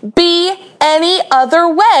can't be any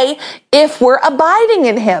other way if we're abiding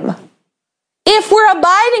in him. If we're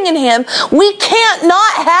abiding in him, we can't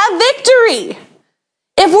not have victory.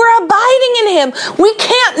 If we're abiding in him, we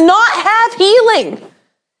can't not have healing.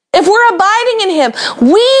 If we're abiding in him,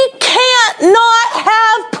 we can't not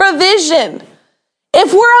have provision.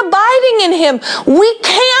 If we're abiding in him, we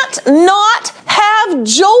can't not have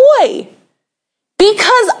joy.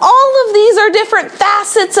 Because all of these are different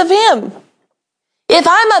facets of him. If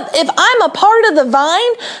I'm a part of the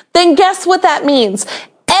vine, then guess what that means?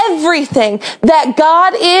 Everything that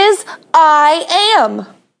God is, I am.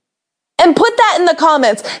 And put that in the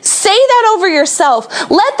comments. Say that over yourself.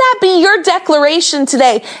 Let that be your declaration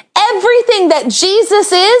today. Everything that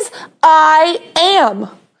Jesus is, I am.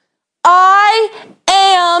 I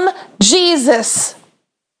am Jesus.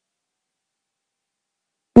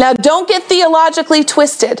 Now, don't get theologically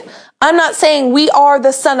twisted. I'm not saying we are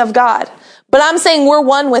the Son of God, but I'm saying we're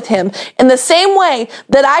one with him. In the same way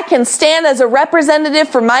that I can stand as a representative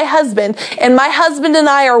for my husband, and my husband and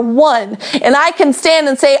I are one, and I can stand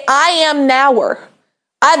and say, I am Nower.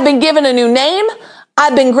 I've been given a new name.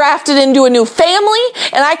 I've been grafted into a new family,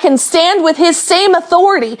 and I can stand with his same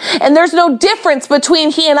authority. And there's no difference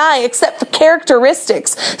between he and I except for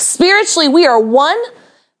characteristics. Spiritually, we are one.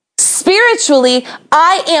 Spiritually,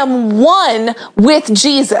 I am one with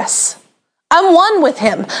Jesus. I'm one with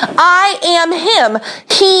him. I am him.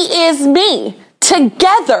 He is me.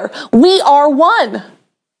 Together, we are one.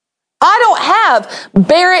 I don't have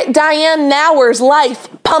Barrett Diane Nower's life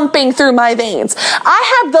pumping through my veins.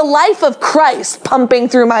 I have the life of Christ pumping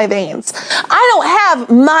through my veins. I don't have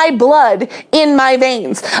my blood in my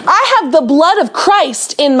veins. I have the blood of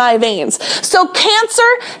Christ in my veins. So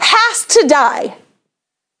cancer has to die.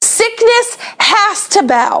 Sickness has to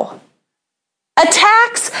bow.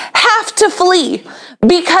 Attacks have to flee.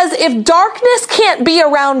 Because if darkness can't be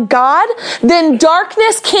around God, then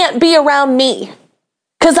darkness can't be around me.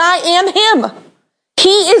 Because I am him. He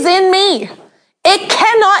is in me. It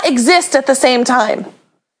cannot exist at the same time.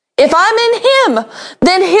 If I'm in him,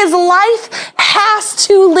 then his life has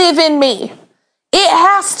to live in me. It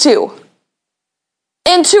has to.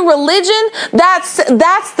 And to religion, that's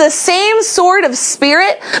the same sort of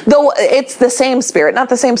spirit, though it's the same spirit, not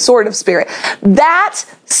the same sort of spirit. That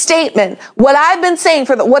statement, what I've been saying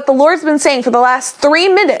what the Lord's been saying for the last 3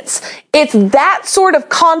 minutes, it's that sort of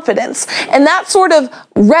confidence and that sort of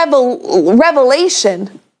revelation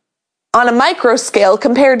on a micro scale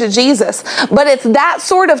compared to Jesus. But it's that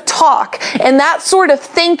sort of talk and that sort of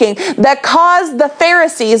thinking that caused the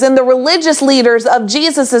Pharisees and the religious leaders of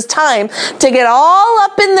Jesus's time to get all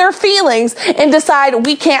up in their feelings and decide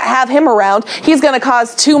we can't have him around. He's going to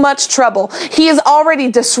cause too much trouble. He is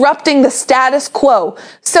already disrupting the status quo.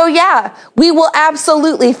 So yeah, we will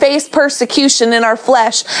absolutely face persecution in our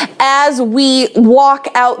flesh as we walk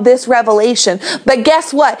out this revelation. But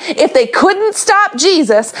guess what? If they couldn't stop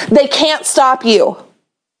Jesus, they can't stop you.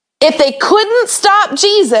 If they couldn't stop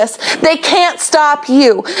Jesus, they can't stop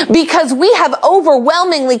you, because we have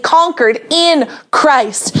overwhelmingly conquered in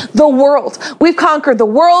Christ the world. We've conquered the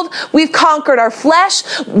world. We've conquered our flesh.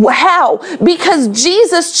 How? Because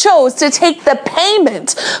Jesus chose to take the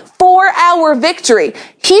payment for our victory.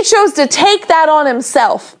 He chose to take that on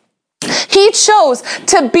himself. He chose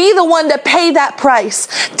to be the one to pay that price,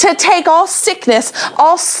 to take all sickness,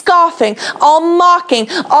 all scoffing, all mocking,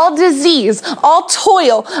 all disease, all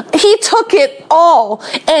toil. He took it all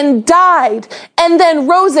and died and then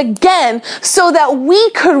rose again so that we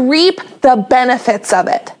could reap the benefits of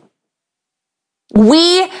it.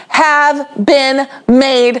 We have been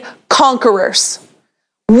made conquerors.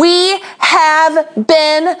 We have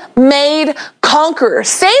been made conquerors.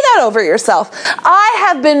 Say that over yourself. I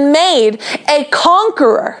have been made a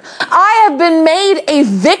conqueror. I have been made a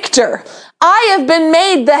victor. I have been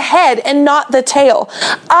made the head and not the tail.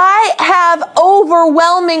 I have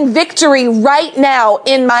overwhelming victory right now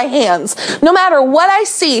in my hands. No matter what I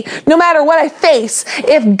see, no matter what I face,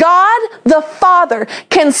 if God the Father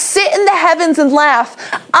can sit in the heavens and laugh,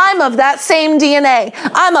 I'm of that same DNA.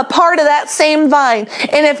 I'm a part of that same vine.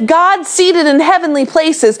 And if God seated in heavenly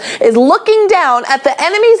places is looking down at the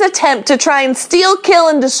enemy's attempt to try and steal, kill,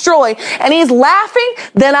 and destroy, and he's laughing,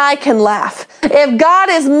 then I can laugh. If God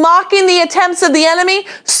is mocking the attempts of the enemy,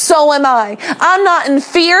 so am I. I'm not in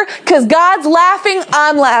fear because God's laughing,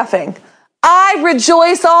 I'm laughing. I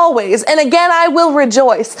rejoice always, and again I will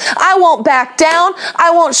rejoice. I won't back down.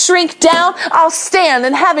 I won't shrink down. I'll stand,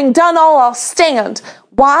 and having done all, I'll stand.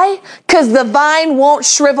 Why? Because the vine won't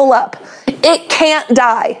shrivel up. It can't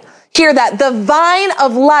die. Hear that. The vine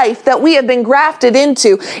of life that we have been grafted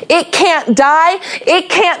into, it can't die. It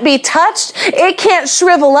can't be touched. It can't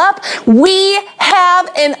shrivel up. We have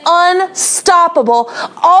an unstoppable,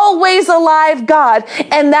 always alive God,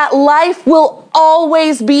 and that life will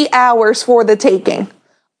always be ours for the taking.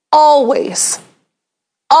 Always.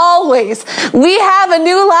 always. We have a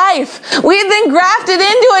new life. We've been grafted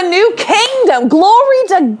into a new kingdom. Glory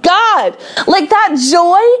to God. Like that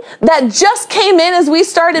joy that just came in as we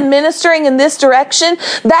started ministering in this direction,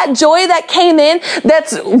 that joy that came in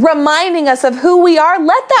that's reminding us of who we are,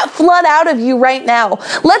 let that flood out of you right now.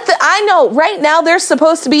 I know right now there's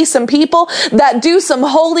supposed to be some people that do some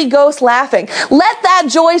Holy Ghost laughing. Let that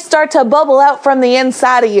joy start to bubble out from the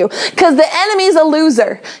inside of you, because the enemy's a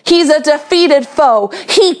loser. He's a defeated foe.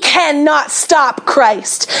 He cannot stop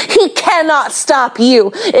Christ. He cannot stop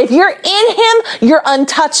you. If you're in him, you're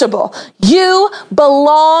untouchable. You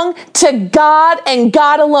belong to God and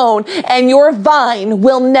God alone, and your vine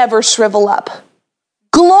will never shrivel up.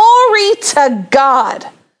 Glory to God.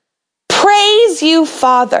 Praise you,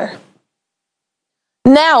 Father.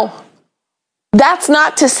 Now, that's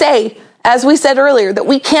not to say, as we said earlier, that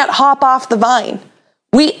we can't hop off the vine.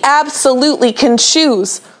 We absolutely can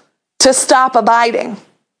choose to stop abiding.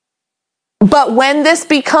 But when this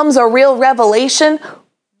becomes a real revelation,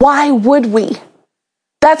 why would we?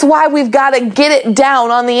 That's why we've got to get it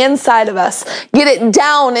down on the inside of us. Get it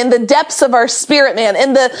down in the depths of our spirit, man,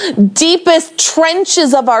 in the deepest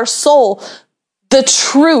trenches of our soul, the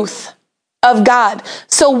truth of God.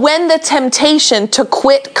 So when the temptation to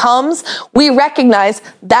quit comes, we recognize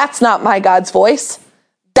that's not my God's voice.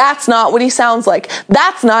 That's not what he sounds like.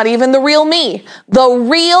 That's not even the real me. The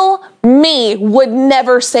real me would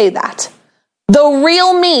never say that. The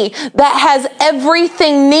real me that has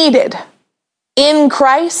everything needed in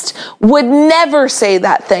Christ would never say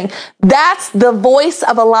that thing. That's the voice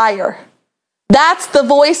of a liar. That's the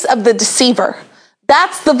voice of the deceiver.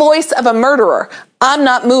 That's the voice of a murderer. I'm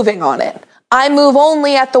not moving on it. I move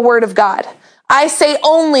only at the word of God. I say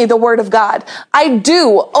only the word of God. I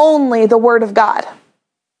do only the word of God.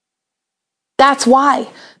 That's why,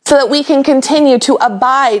 so that we can continue to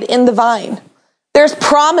abide in the vine. There's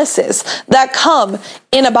promises that come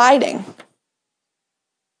in abiding.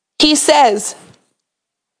 He says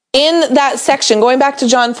in that section, going back to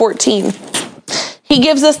John 14, he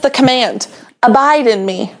gives us the command, abide in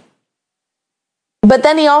me. But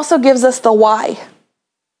then he also gives us the why.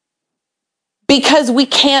 Because we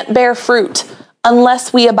can't bear fruit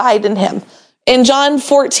unless we abide in him. In John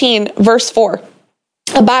 14, verse 4,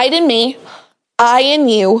 abide in me, I in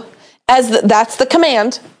you, that's the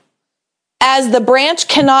command. As the branch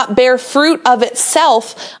cannot bear fruit of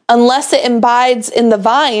itself unless it abides in the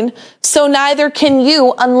vine, so neither can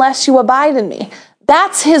you unless you abide in me.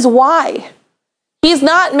 That's his why. He's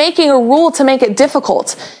not making a rule to make it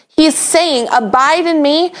difficult. He's saying, abide in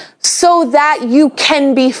me so that you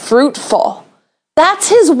can be fruitful. That's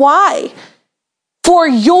his why. For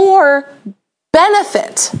your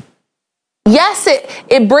benefit. Yes,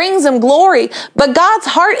 it brings him glory, but God's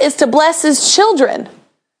heart is to bless his children.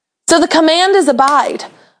 So the command is abide.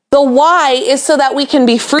 The why is so that we can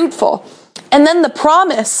be fruitful. And then the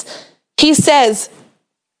promise, he says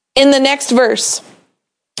in the next verse,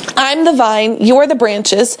 I'm the vine, you are the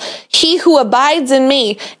branches. He who abides in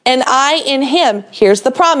me and I in him, here's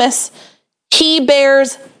the promise, he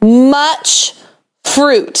bears much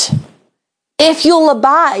fruit. If you'll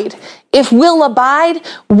abide, if we'll abide,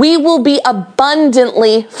 we will be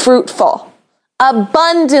abundantly fruitful.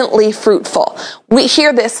 Abundantly fruitful. We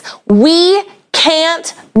hear this. We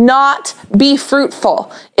can't not be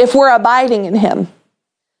fruitful if we're abiding in him.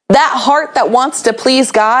 That heart that wants to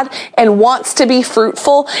please God and wants to be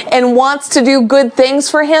fruitful and wants to do good things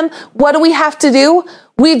for him, what do we have to do?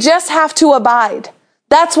 We just have to abide.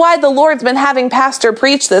 That's why the Lord's been having Pastor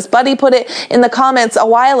preach this. Buddy put it in the comments a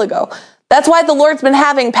while ago. That's why the Lord's been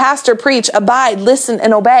having Pastor preach, abide, listen,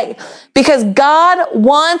 and obey. Because God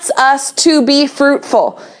wants us to be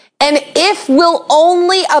fruitful. And if we'll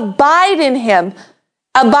only abide in him,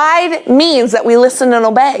 abide means that we listen and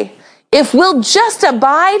obey. If we'll just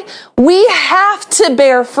abide, we have to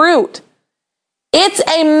bear fruit. It's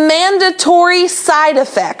a mandatory side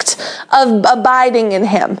effect of abiding in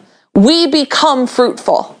him. We become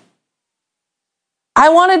fruitful. I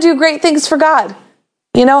want to do great things for God.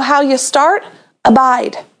 You know how you start?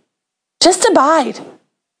 Abide. Just abide.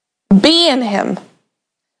 Be in him.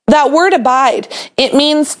 That word abide, it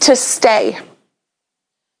means to stay,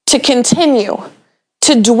 to continue,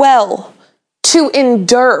 to dwell, to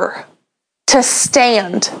endure, to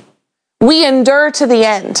stand. We endure to the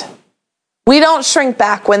end. We don't shrink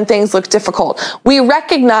back when things look difficult. We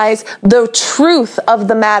recognize the truth of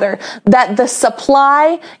the matter, that the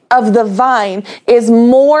supply of the vine is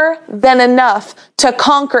more than enough to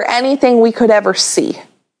conquer anything we could ever see.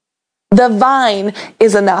 The vine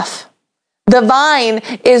is enough. The vine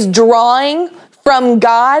is drawing from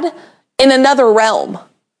God in another realm.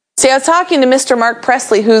 See, I was talking to Mr. Mark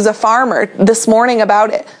Presley, who's a farmer, this morning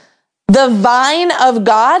about it. The vine of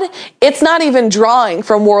God, it's not even drawing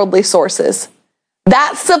from worldly sources.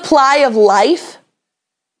 That supply of life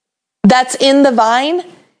that's in the vine,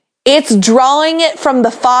 it's drawing it from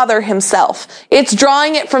the Father himself. It's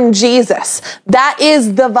drawing it from Jesus. That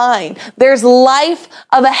is the vine. There's life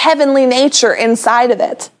of a heavenly nature inside of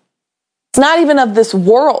it. It's not even of this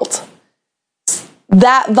world.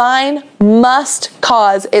 That vine must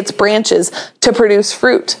cause its branches to produce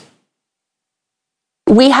fruit.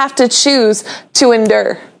 We have to choose to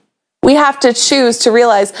endure. We have to choose to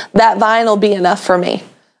realize that vine will be enough for me.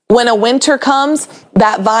 When a winter comes,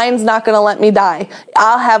 that vine's not going to let me die.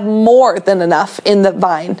 I'll have more than enough in the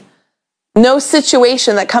vine. No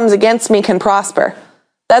situation that comes against me can prosper.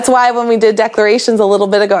 That's why when we did declarations a little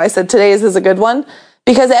bit ago, I said today's is a good one,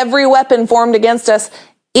 because every weapon formed against us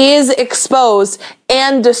is exposed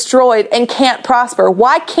and destroyed and can't prosper.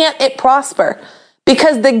 Why can't it prosper?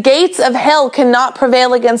 Because the gates of hell cannot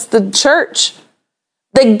prevail against the church.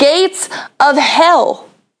 The gates of hell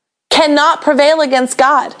cannot prevail against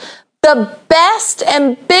God. The best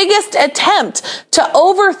and biggest attempt to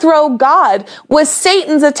overthrow God was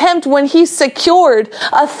Satan's attempt when he secured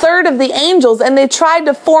a third of the angels and they tried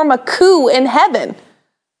to form a coup in heaven.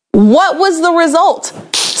 What was the result?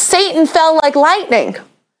 Satan fell like lightning.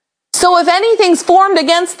 So if anything's formed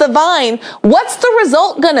against the vine, what's the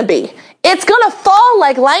result going to be? It's going to fall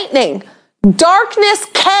like lightning. Darkness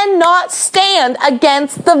cannot stand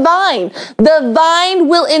against the vine. The vine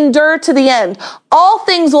will endure to the end. All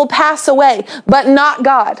things will pass away, but not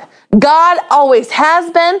God. God always has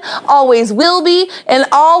been, always will be, and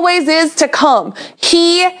always is to come.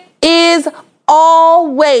 He is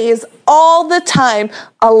always, all the time,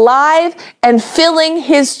 alive and filling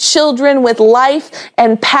his children with life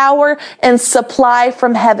and power and supply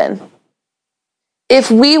from heaven. If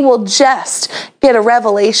we will just get a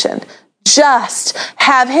revelation, just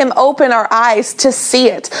have him open our eyes to see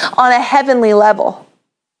it on a heavenly level.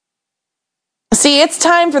 See, it's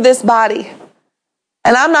time for this body.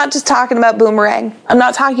 And I'm not just talking about Boomerang. I'm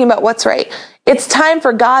not talking about what's right. It's time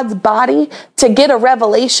for God's body to get a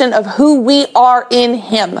revelation of who we are in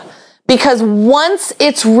him. Because once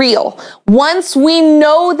it's real, once we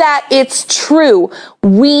know that it's true,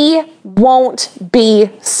 we won't be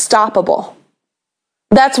stoppable.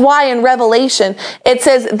 That's why in Revelation, it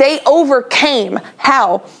says they overcame.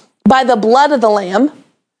 How? By the blood of the Lamb,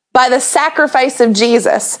 by the sacrifice of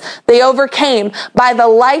Jesus. They overcame by the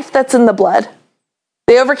life that's in the blood.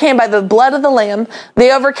 They overcame by the blood of the Lamb.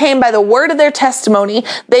 They overcame by the word of their testimony.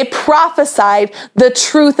 They prophesied the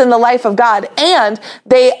truth in the life of God. And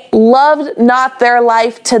they loved not their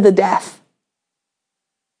life to the death.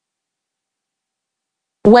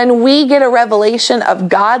 When we get a revelation of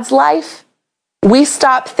God's life, we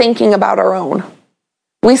stop thinking about our own.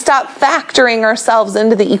 We stop factoring ourselves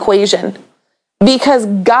into the equation because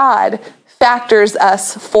God factors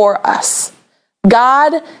us for us.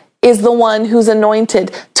 God is the one who's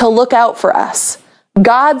anointed to look out for us.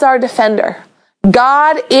 God's our defender.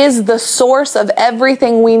 God is the source of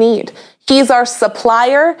everything we need. He's our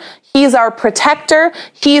supplier. He's our protector.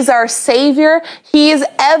 He's our savior. He's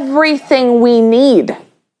everything we need.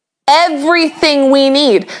 Everything we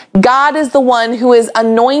need. God is the one who is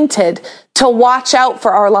anointed to watch out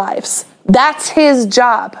for our lives. That's his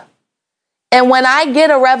job. And when I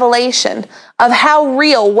get a revelation of how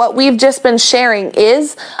real what we've just been sharing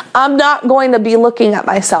is, I'm not going to be looking at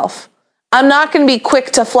myself. I'm not going to be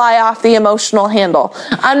quick to fly off the emotional handle.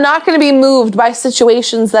 I'm not going to be moved by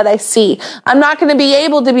situations that I see. I'm not going to be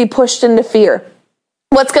able to be pushed into fear.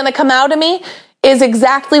 What's going to come out of me is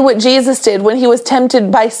exactly what Jesus did when he was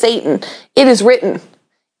tempted by Satan. It is written.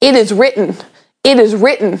 It is written. It is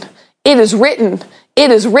written. It is written. It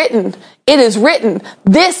is written. It is written.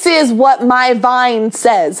 This is what my vine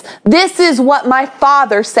says. This is what my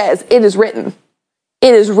Father says. It is written.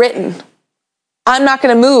 It is written. I'm not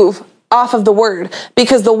going to move off of the word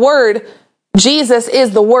because the word, Jesus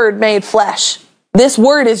is the word made flesh. This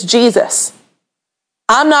word is Jesus.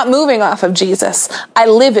 I'm not moving off of Jesus. I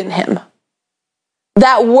live in him.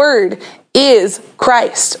 That word is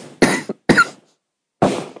Christ.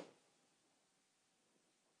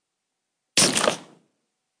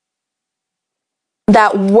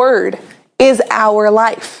 That word is our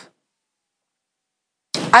life.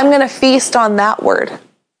 I'm going to feast on that word.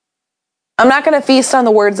 I'm not going to feast on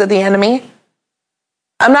the words of the enemy.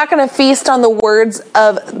 I'm not going to feast on the words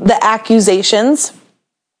of the accusations.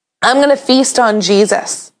 I'm going to feast on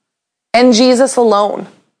Jesus and Jesus alone.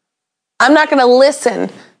 I'm not going to listen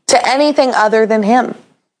to anything other than him.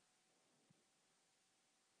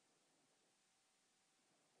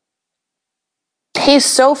 He's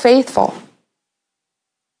so faithful.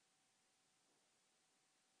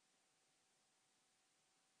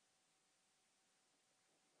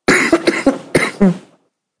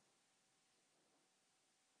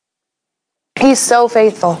 He's so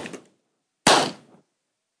faithful.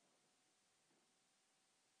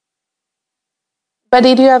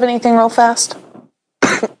 Buddy, do you have anything real fast?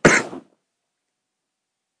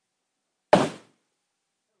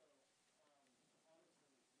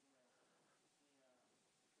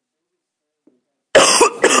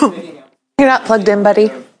 You're not plugged in, buddy.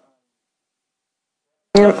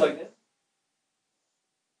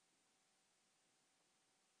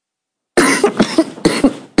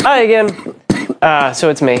 Hi again. So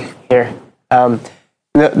it's me here.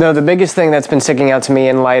 The biggest thing that's been sticking out to me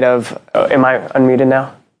in light of... am I unmuted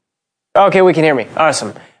now? Okay, we can hear me.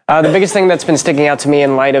 Awesome. The biggest thing that's been sticking out to me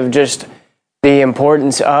in light of just the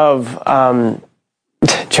importance of...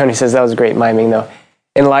 Joni says that was great miming, though.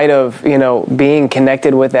 In light of, being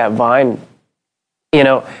connected with that vine,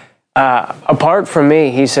 apart from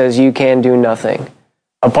me, he says, you can do nothing.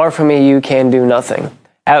 Apart from me, you can do nothing.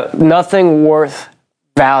 Nothing worth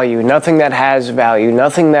value, nothing that has value,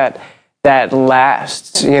 nothing that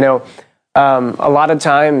lasts. A lot of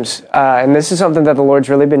times, and this is something that the Lord's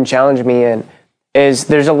really been challenging me in, is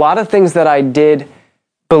there's a lot of things that I did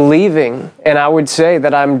believing, and I would say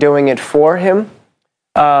that I'm doing it for Him,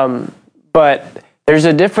 but there's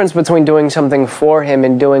a difference between doing something for Him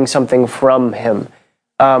and doing something from Him.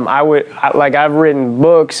 I've written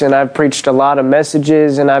books and I've preached a lot of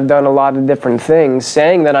messages and I've done a lot of different things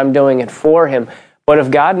saying that I'm doing it for Him. But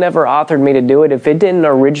if God never authored me to do it, if it didn't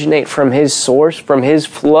originate from His source, from His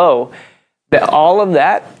flow, that all of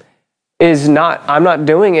that is not, I'm not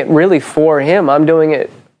doing it really for Him. I'm doing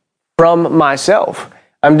it from myself.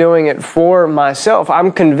 I'm doing it for myself.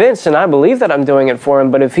 I'm convinced and I believe that I'm doing it for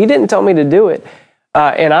Him. But if He didn't tell me to do it,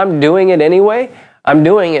 and I'm doing it anyway, I'm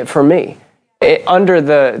doing it for me. Under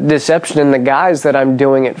the deception and the guise that I'm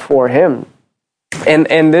doing it for Him.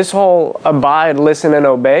 And this whole abide, listen, and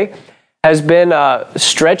obey has been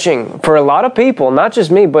stretching for a lot of people, not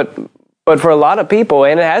just me, but for a lot of people.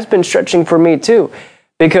 And it has been stretching for me too.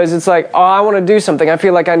 Because it's like, oh, I want to do something. I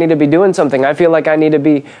feel like I need to be doing something. I feel like I need to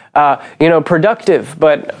be, productive.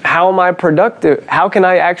 But how am I productive? How can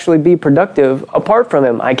I actually be productive apart from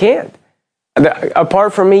Him? I can't.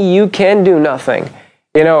 Apart from me, you can do nothing.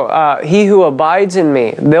 He who abides in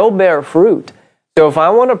me, they'll bear fruit. So if I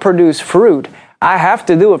want to produce fruit, I have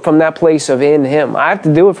to do it from that place of in Him. I have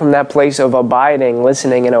to do it from that place of abiding,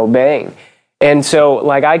 listening, and obeying. And so,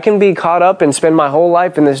 I can be caught up and spend my whole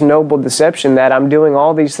life in this noble deception that I'm doing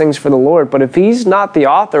all these things for the Lord. But if He's not the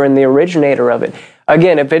author and the originator of it,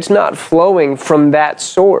 again, if it's not flowing from that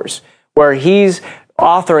source where He's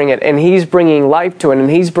authoring it and He's bringing life to it and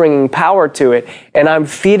He's bringing power to it, and I'm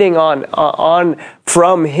feeding on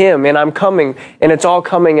from Him, and I'm coming, and it's all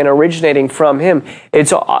coming and originating from Him,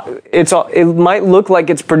 it might look like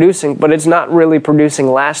it's producing, but it's not really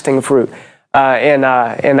producing lasting fruit. And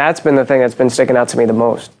that's been the thing that's been sticking out to me the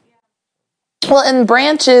most. Well, and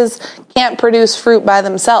branches can't produce fruit by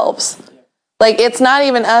themselves. It's not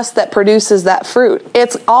even us that produces that fruit.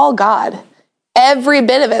 It's all God. Every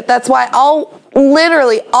bit of it. That's why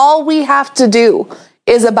literally all we have to do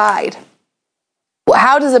is abide. Well,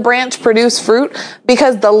 how does a branch produce fruit?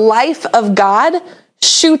 Because the life of God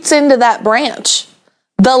shoots into that branch.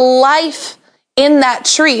 The life in that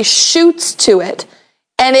tree shoots to it,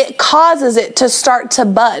 and it causes it to start to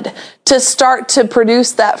bud, to start to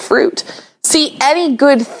produce that fruit. See, any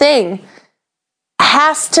good thing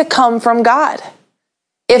has to come from God.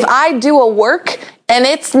 If I do a work and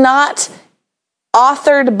it's not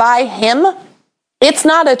authored by Him, it's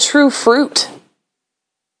not a true fruit.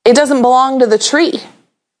 It doesn't belong to the tree.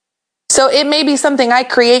 So it may be something I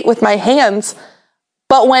create with my hands,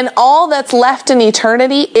 but when all that's left in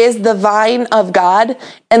eternity is the vine of God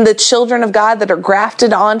and the children of God that are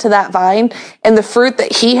grafted onto that vine and the fruit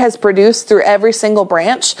that He has produced through every single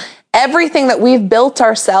branch, everything that we've built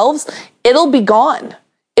ourselves, it'll be gone.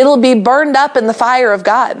 It'll be burned up in the fire of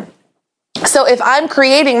God. So if I'm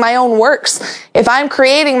creating my own works, if I'm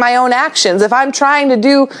creating my own actions, if I'm trying to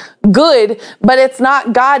do good, but it's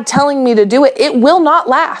not God telling me to do it, it will not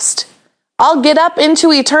last. I'll get up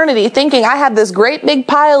into eternity thinking I have this great big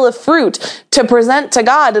pile of fruit to present to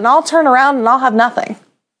God, and I'll turn around and I'll have nothing.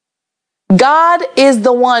 God is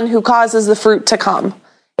the one who causes the fruit to come.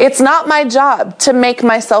 It's not my job to make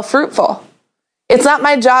myself fruitful. It's not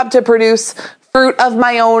my job to produce fruit of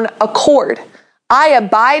my own accord. I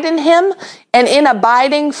abide in Him, and in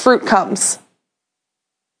abiding, fruit comes.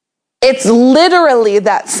 It's literally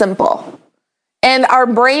that simple. And our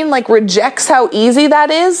brain like rejects how easy that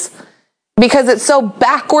is because it's so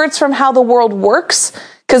backwards from how the world works,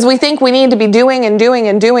 because we think we need to be doing and doing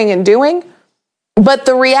and doing and doing. But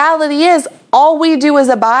the reality is all we do is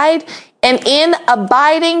abide, and in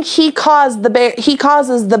abiding, he causes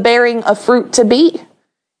the bearing of fruit to be.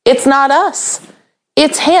 It's not us.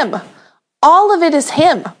 It's him. All of it is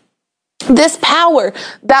him. This power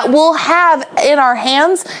that we'll have in our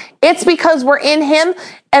hands, it's because we're in him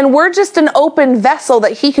and we're just an open vessel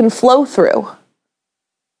that he can flow through.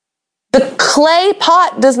 The clay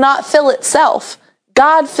pot does not fill itself.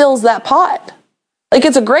 God fills that pot. Like,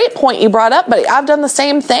 it's a great point you brought up, but I've done the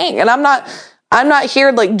same thing, and I'm not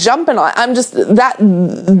here like jumping on it. I'm just that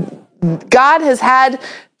God has had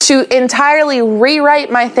to entirely rewrite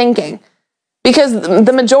my thinking, because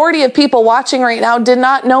the majority of people watching right now did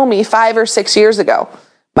not know me 5 or 6 years ago.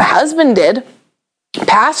 My husband did.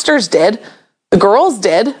 Pastors did. The girls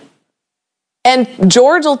did. And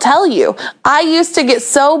George will tell you, I used to get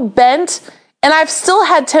so bent, and I've still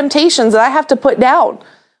had temptations that I have to put down.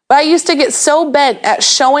 But I used to get so bent at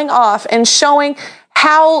showing off and showing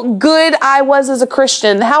how good I was as a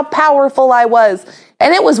Christian, how powerful I was.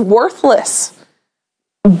 And it was worthless.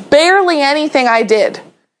 Barely anything I did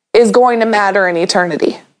is going to matter in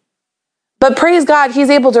eternity. But praise God, he's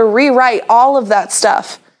able to rewrite all of that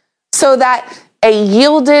stuff so that a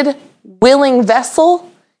yielded, willing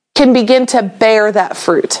vessel can begin to bear that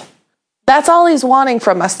fruit. That's all he's wanting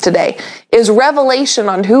from us today, is revelation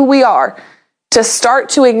on who we are to start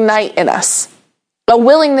to ignite in us, a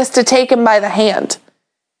willingness to take him by the hand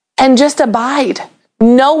and just abide,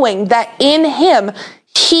 knowing that in him,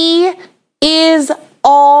 he is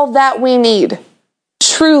all that we need.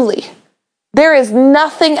 Truly, there is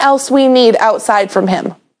nothing else we need outside from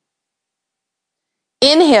him.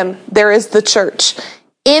 In him, there is the church.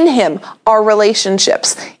 In him are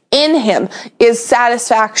relationships. In him is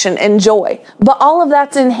satisfaction and joy. But all of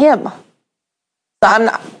that's in him. So I'm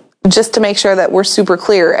not, just to make sure that we're super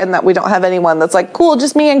clear and that we don't have anyone that's like, cool,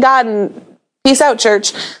 just me and God and peace out,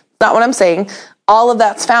 church. That's not what I'm saying. All of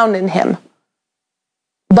that's found in him.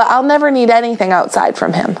 But I'll never need anything outside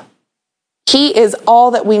from him. He is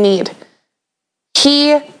all that we need.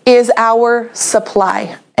 He is our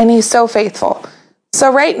supply, and he's so faithful.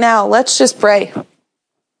 So right now, let's just pray.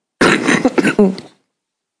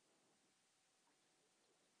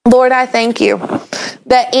 Lord, I thank you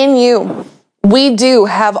that in you, we do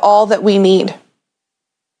have all that we need.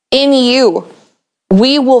 In you,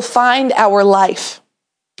 we will find our life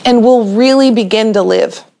and will really begin to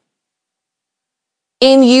live.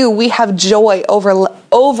 In you, we have joy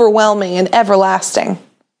overwhelming and everlasting.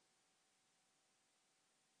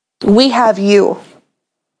 We have you.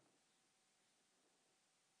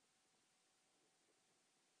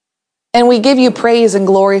 And we give you praise and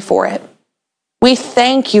glory for it. We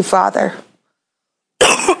thank you, Father.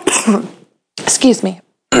 Excuse me.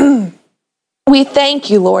 We thank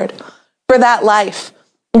you, Lord, for that life.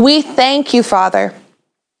 We thank you, Father.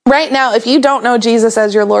 Right now, if you don't know Jesus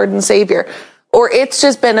as your Lord and Savior, or it's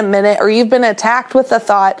just been a minute, or you've been attacked with the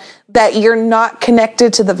thought that you're not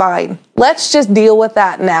connected to the vine, let's just deal with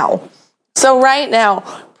that now. So right now,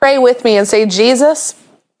 pray with me and say, Jesus,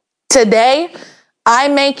 today I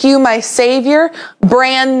make you my Savior,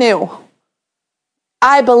 brand new.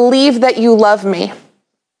 I believe that you love me.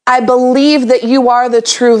 I believe that you are the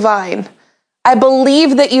true vine. I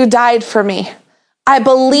believe that you died for me. I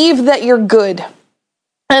believe that you're good.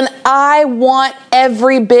 And I want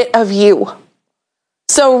every bit of you.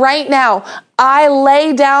 So right now, I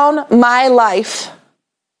lay down my life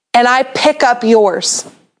and I pick up yours.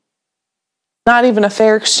 Not even a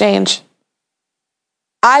fair exchange.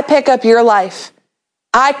 I pick up your life.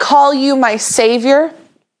 I call you my Savior.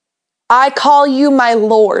 I call you my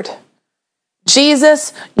Lord.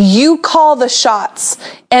 Jesus, you call the shots,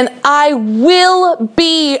 and I will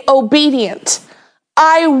be obedient.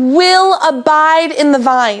 I will abide in the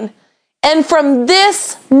vine. And from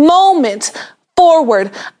this moment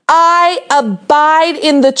forward, I abide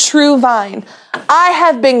in the true vine. I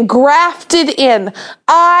have been grafted in.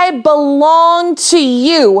 I belong to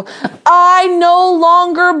you. I no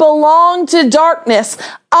longer belong to darkness.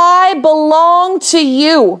 I belong to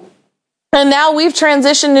you. And now we've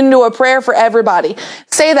transitioned into a prayer for everybody.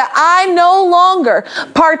 Say that I no longer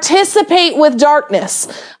participate with darkness.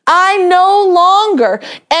 I no longer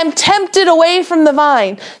am tempted away from the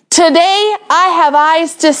vine. Today I have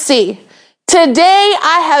eyes to see. Today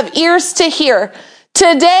I have ears to hear.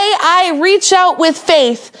 Today I reach out with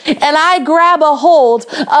faith and I grab a hold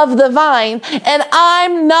of the vine and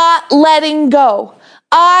I'm not letting go.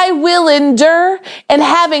 I will endure, and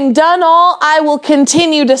having done all, I will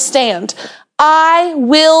continue to stand. I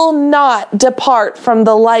will not depart from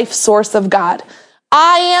the life source of God.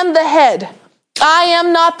 I am the head. I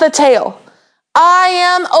am not the tail. I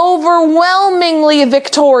am overwhelmingly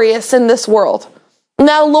victorious in this world.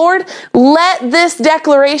 Now, Lord, let this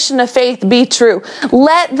declaration of faith be true.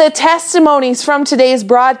 Let the testimonies from today's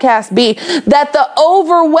broadcast be that the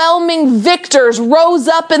overwhelming victors rose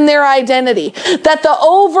up in their identity, that the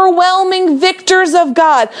overwhelming victors of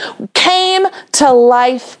God came to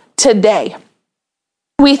life today.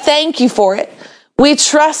 We thank you for it. We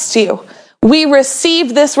trust you. We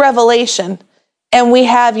receive this revelation, and we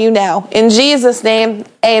have you now. In Jesus' name,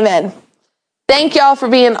 amen. Thank y'all for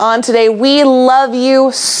being on today. We love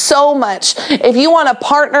you so much. If you want to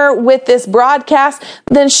partner with this broadcast,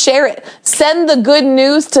 then share it. Send the good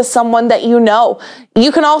news to someone that you know.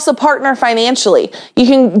 You can also partner financially. You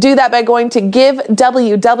can do that by going to giveww.org.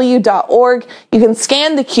 You can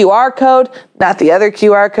scan the QR code, not the other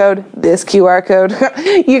QR code, this QR code.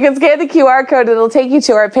 You can scan the QR code. It'll take you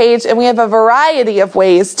to our page, and we have a variety of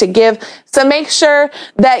ways to give. So make sure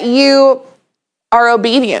that you are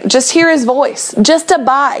obedient. Just hear his voice. Just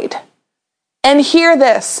abide. And hear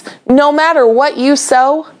this. No matter what you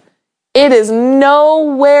sow, it is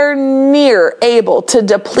nowhere near able to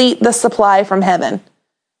deplete the supply from heaven.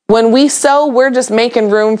 When we sow, we're just making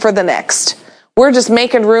room for the next. We're just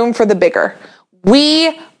making room for the bigger.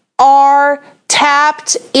 We are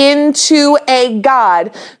tapped into a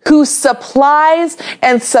God who supplies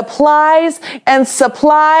and supplies and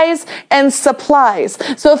supplies and supplies.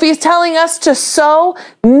 So if he's telling us to sow,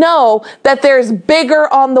 know that there's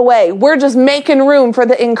bigger on the way. We're just making room for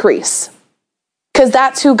the increase. Because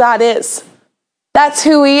that's who God is. That's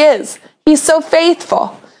who he is. He's so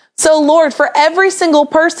faithful. So Lord, for every single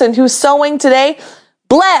person who's sowing today,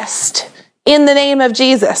 blessed in the name of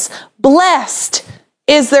Jesus. Blessed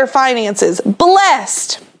is their finances.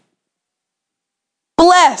 Blessed.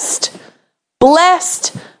 Blessed.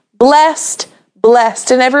 Blessed. Blessed.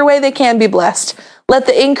 Blessed. In every way they can be blessed. Let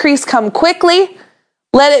the increase come quickly.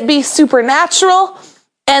 Let it be supernatural.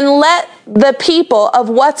 And let the people of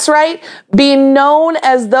What's Right be known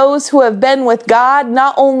as those who have been with God,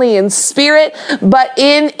 not only in spirit, but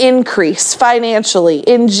in increase financially.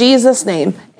 In Jesus' name.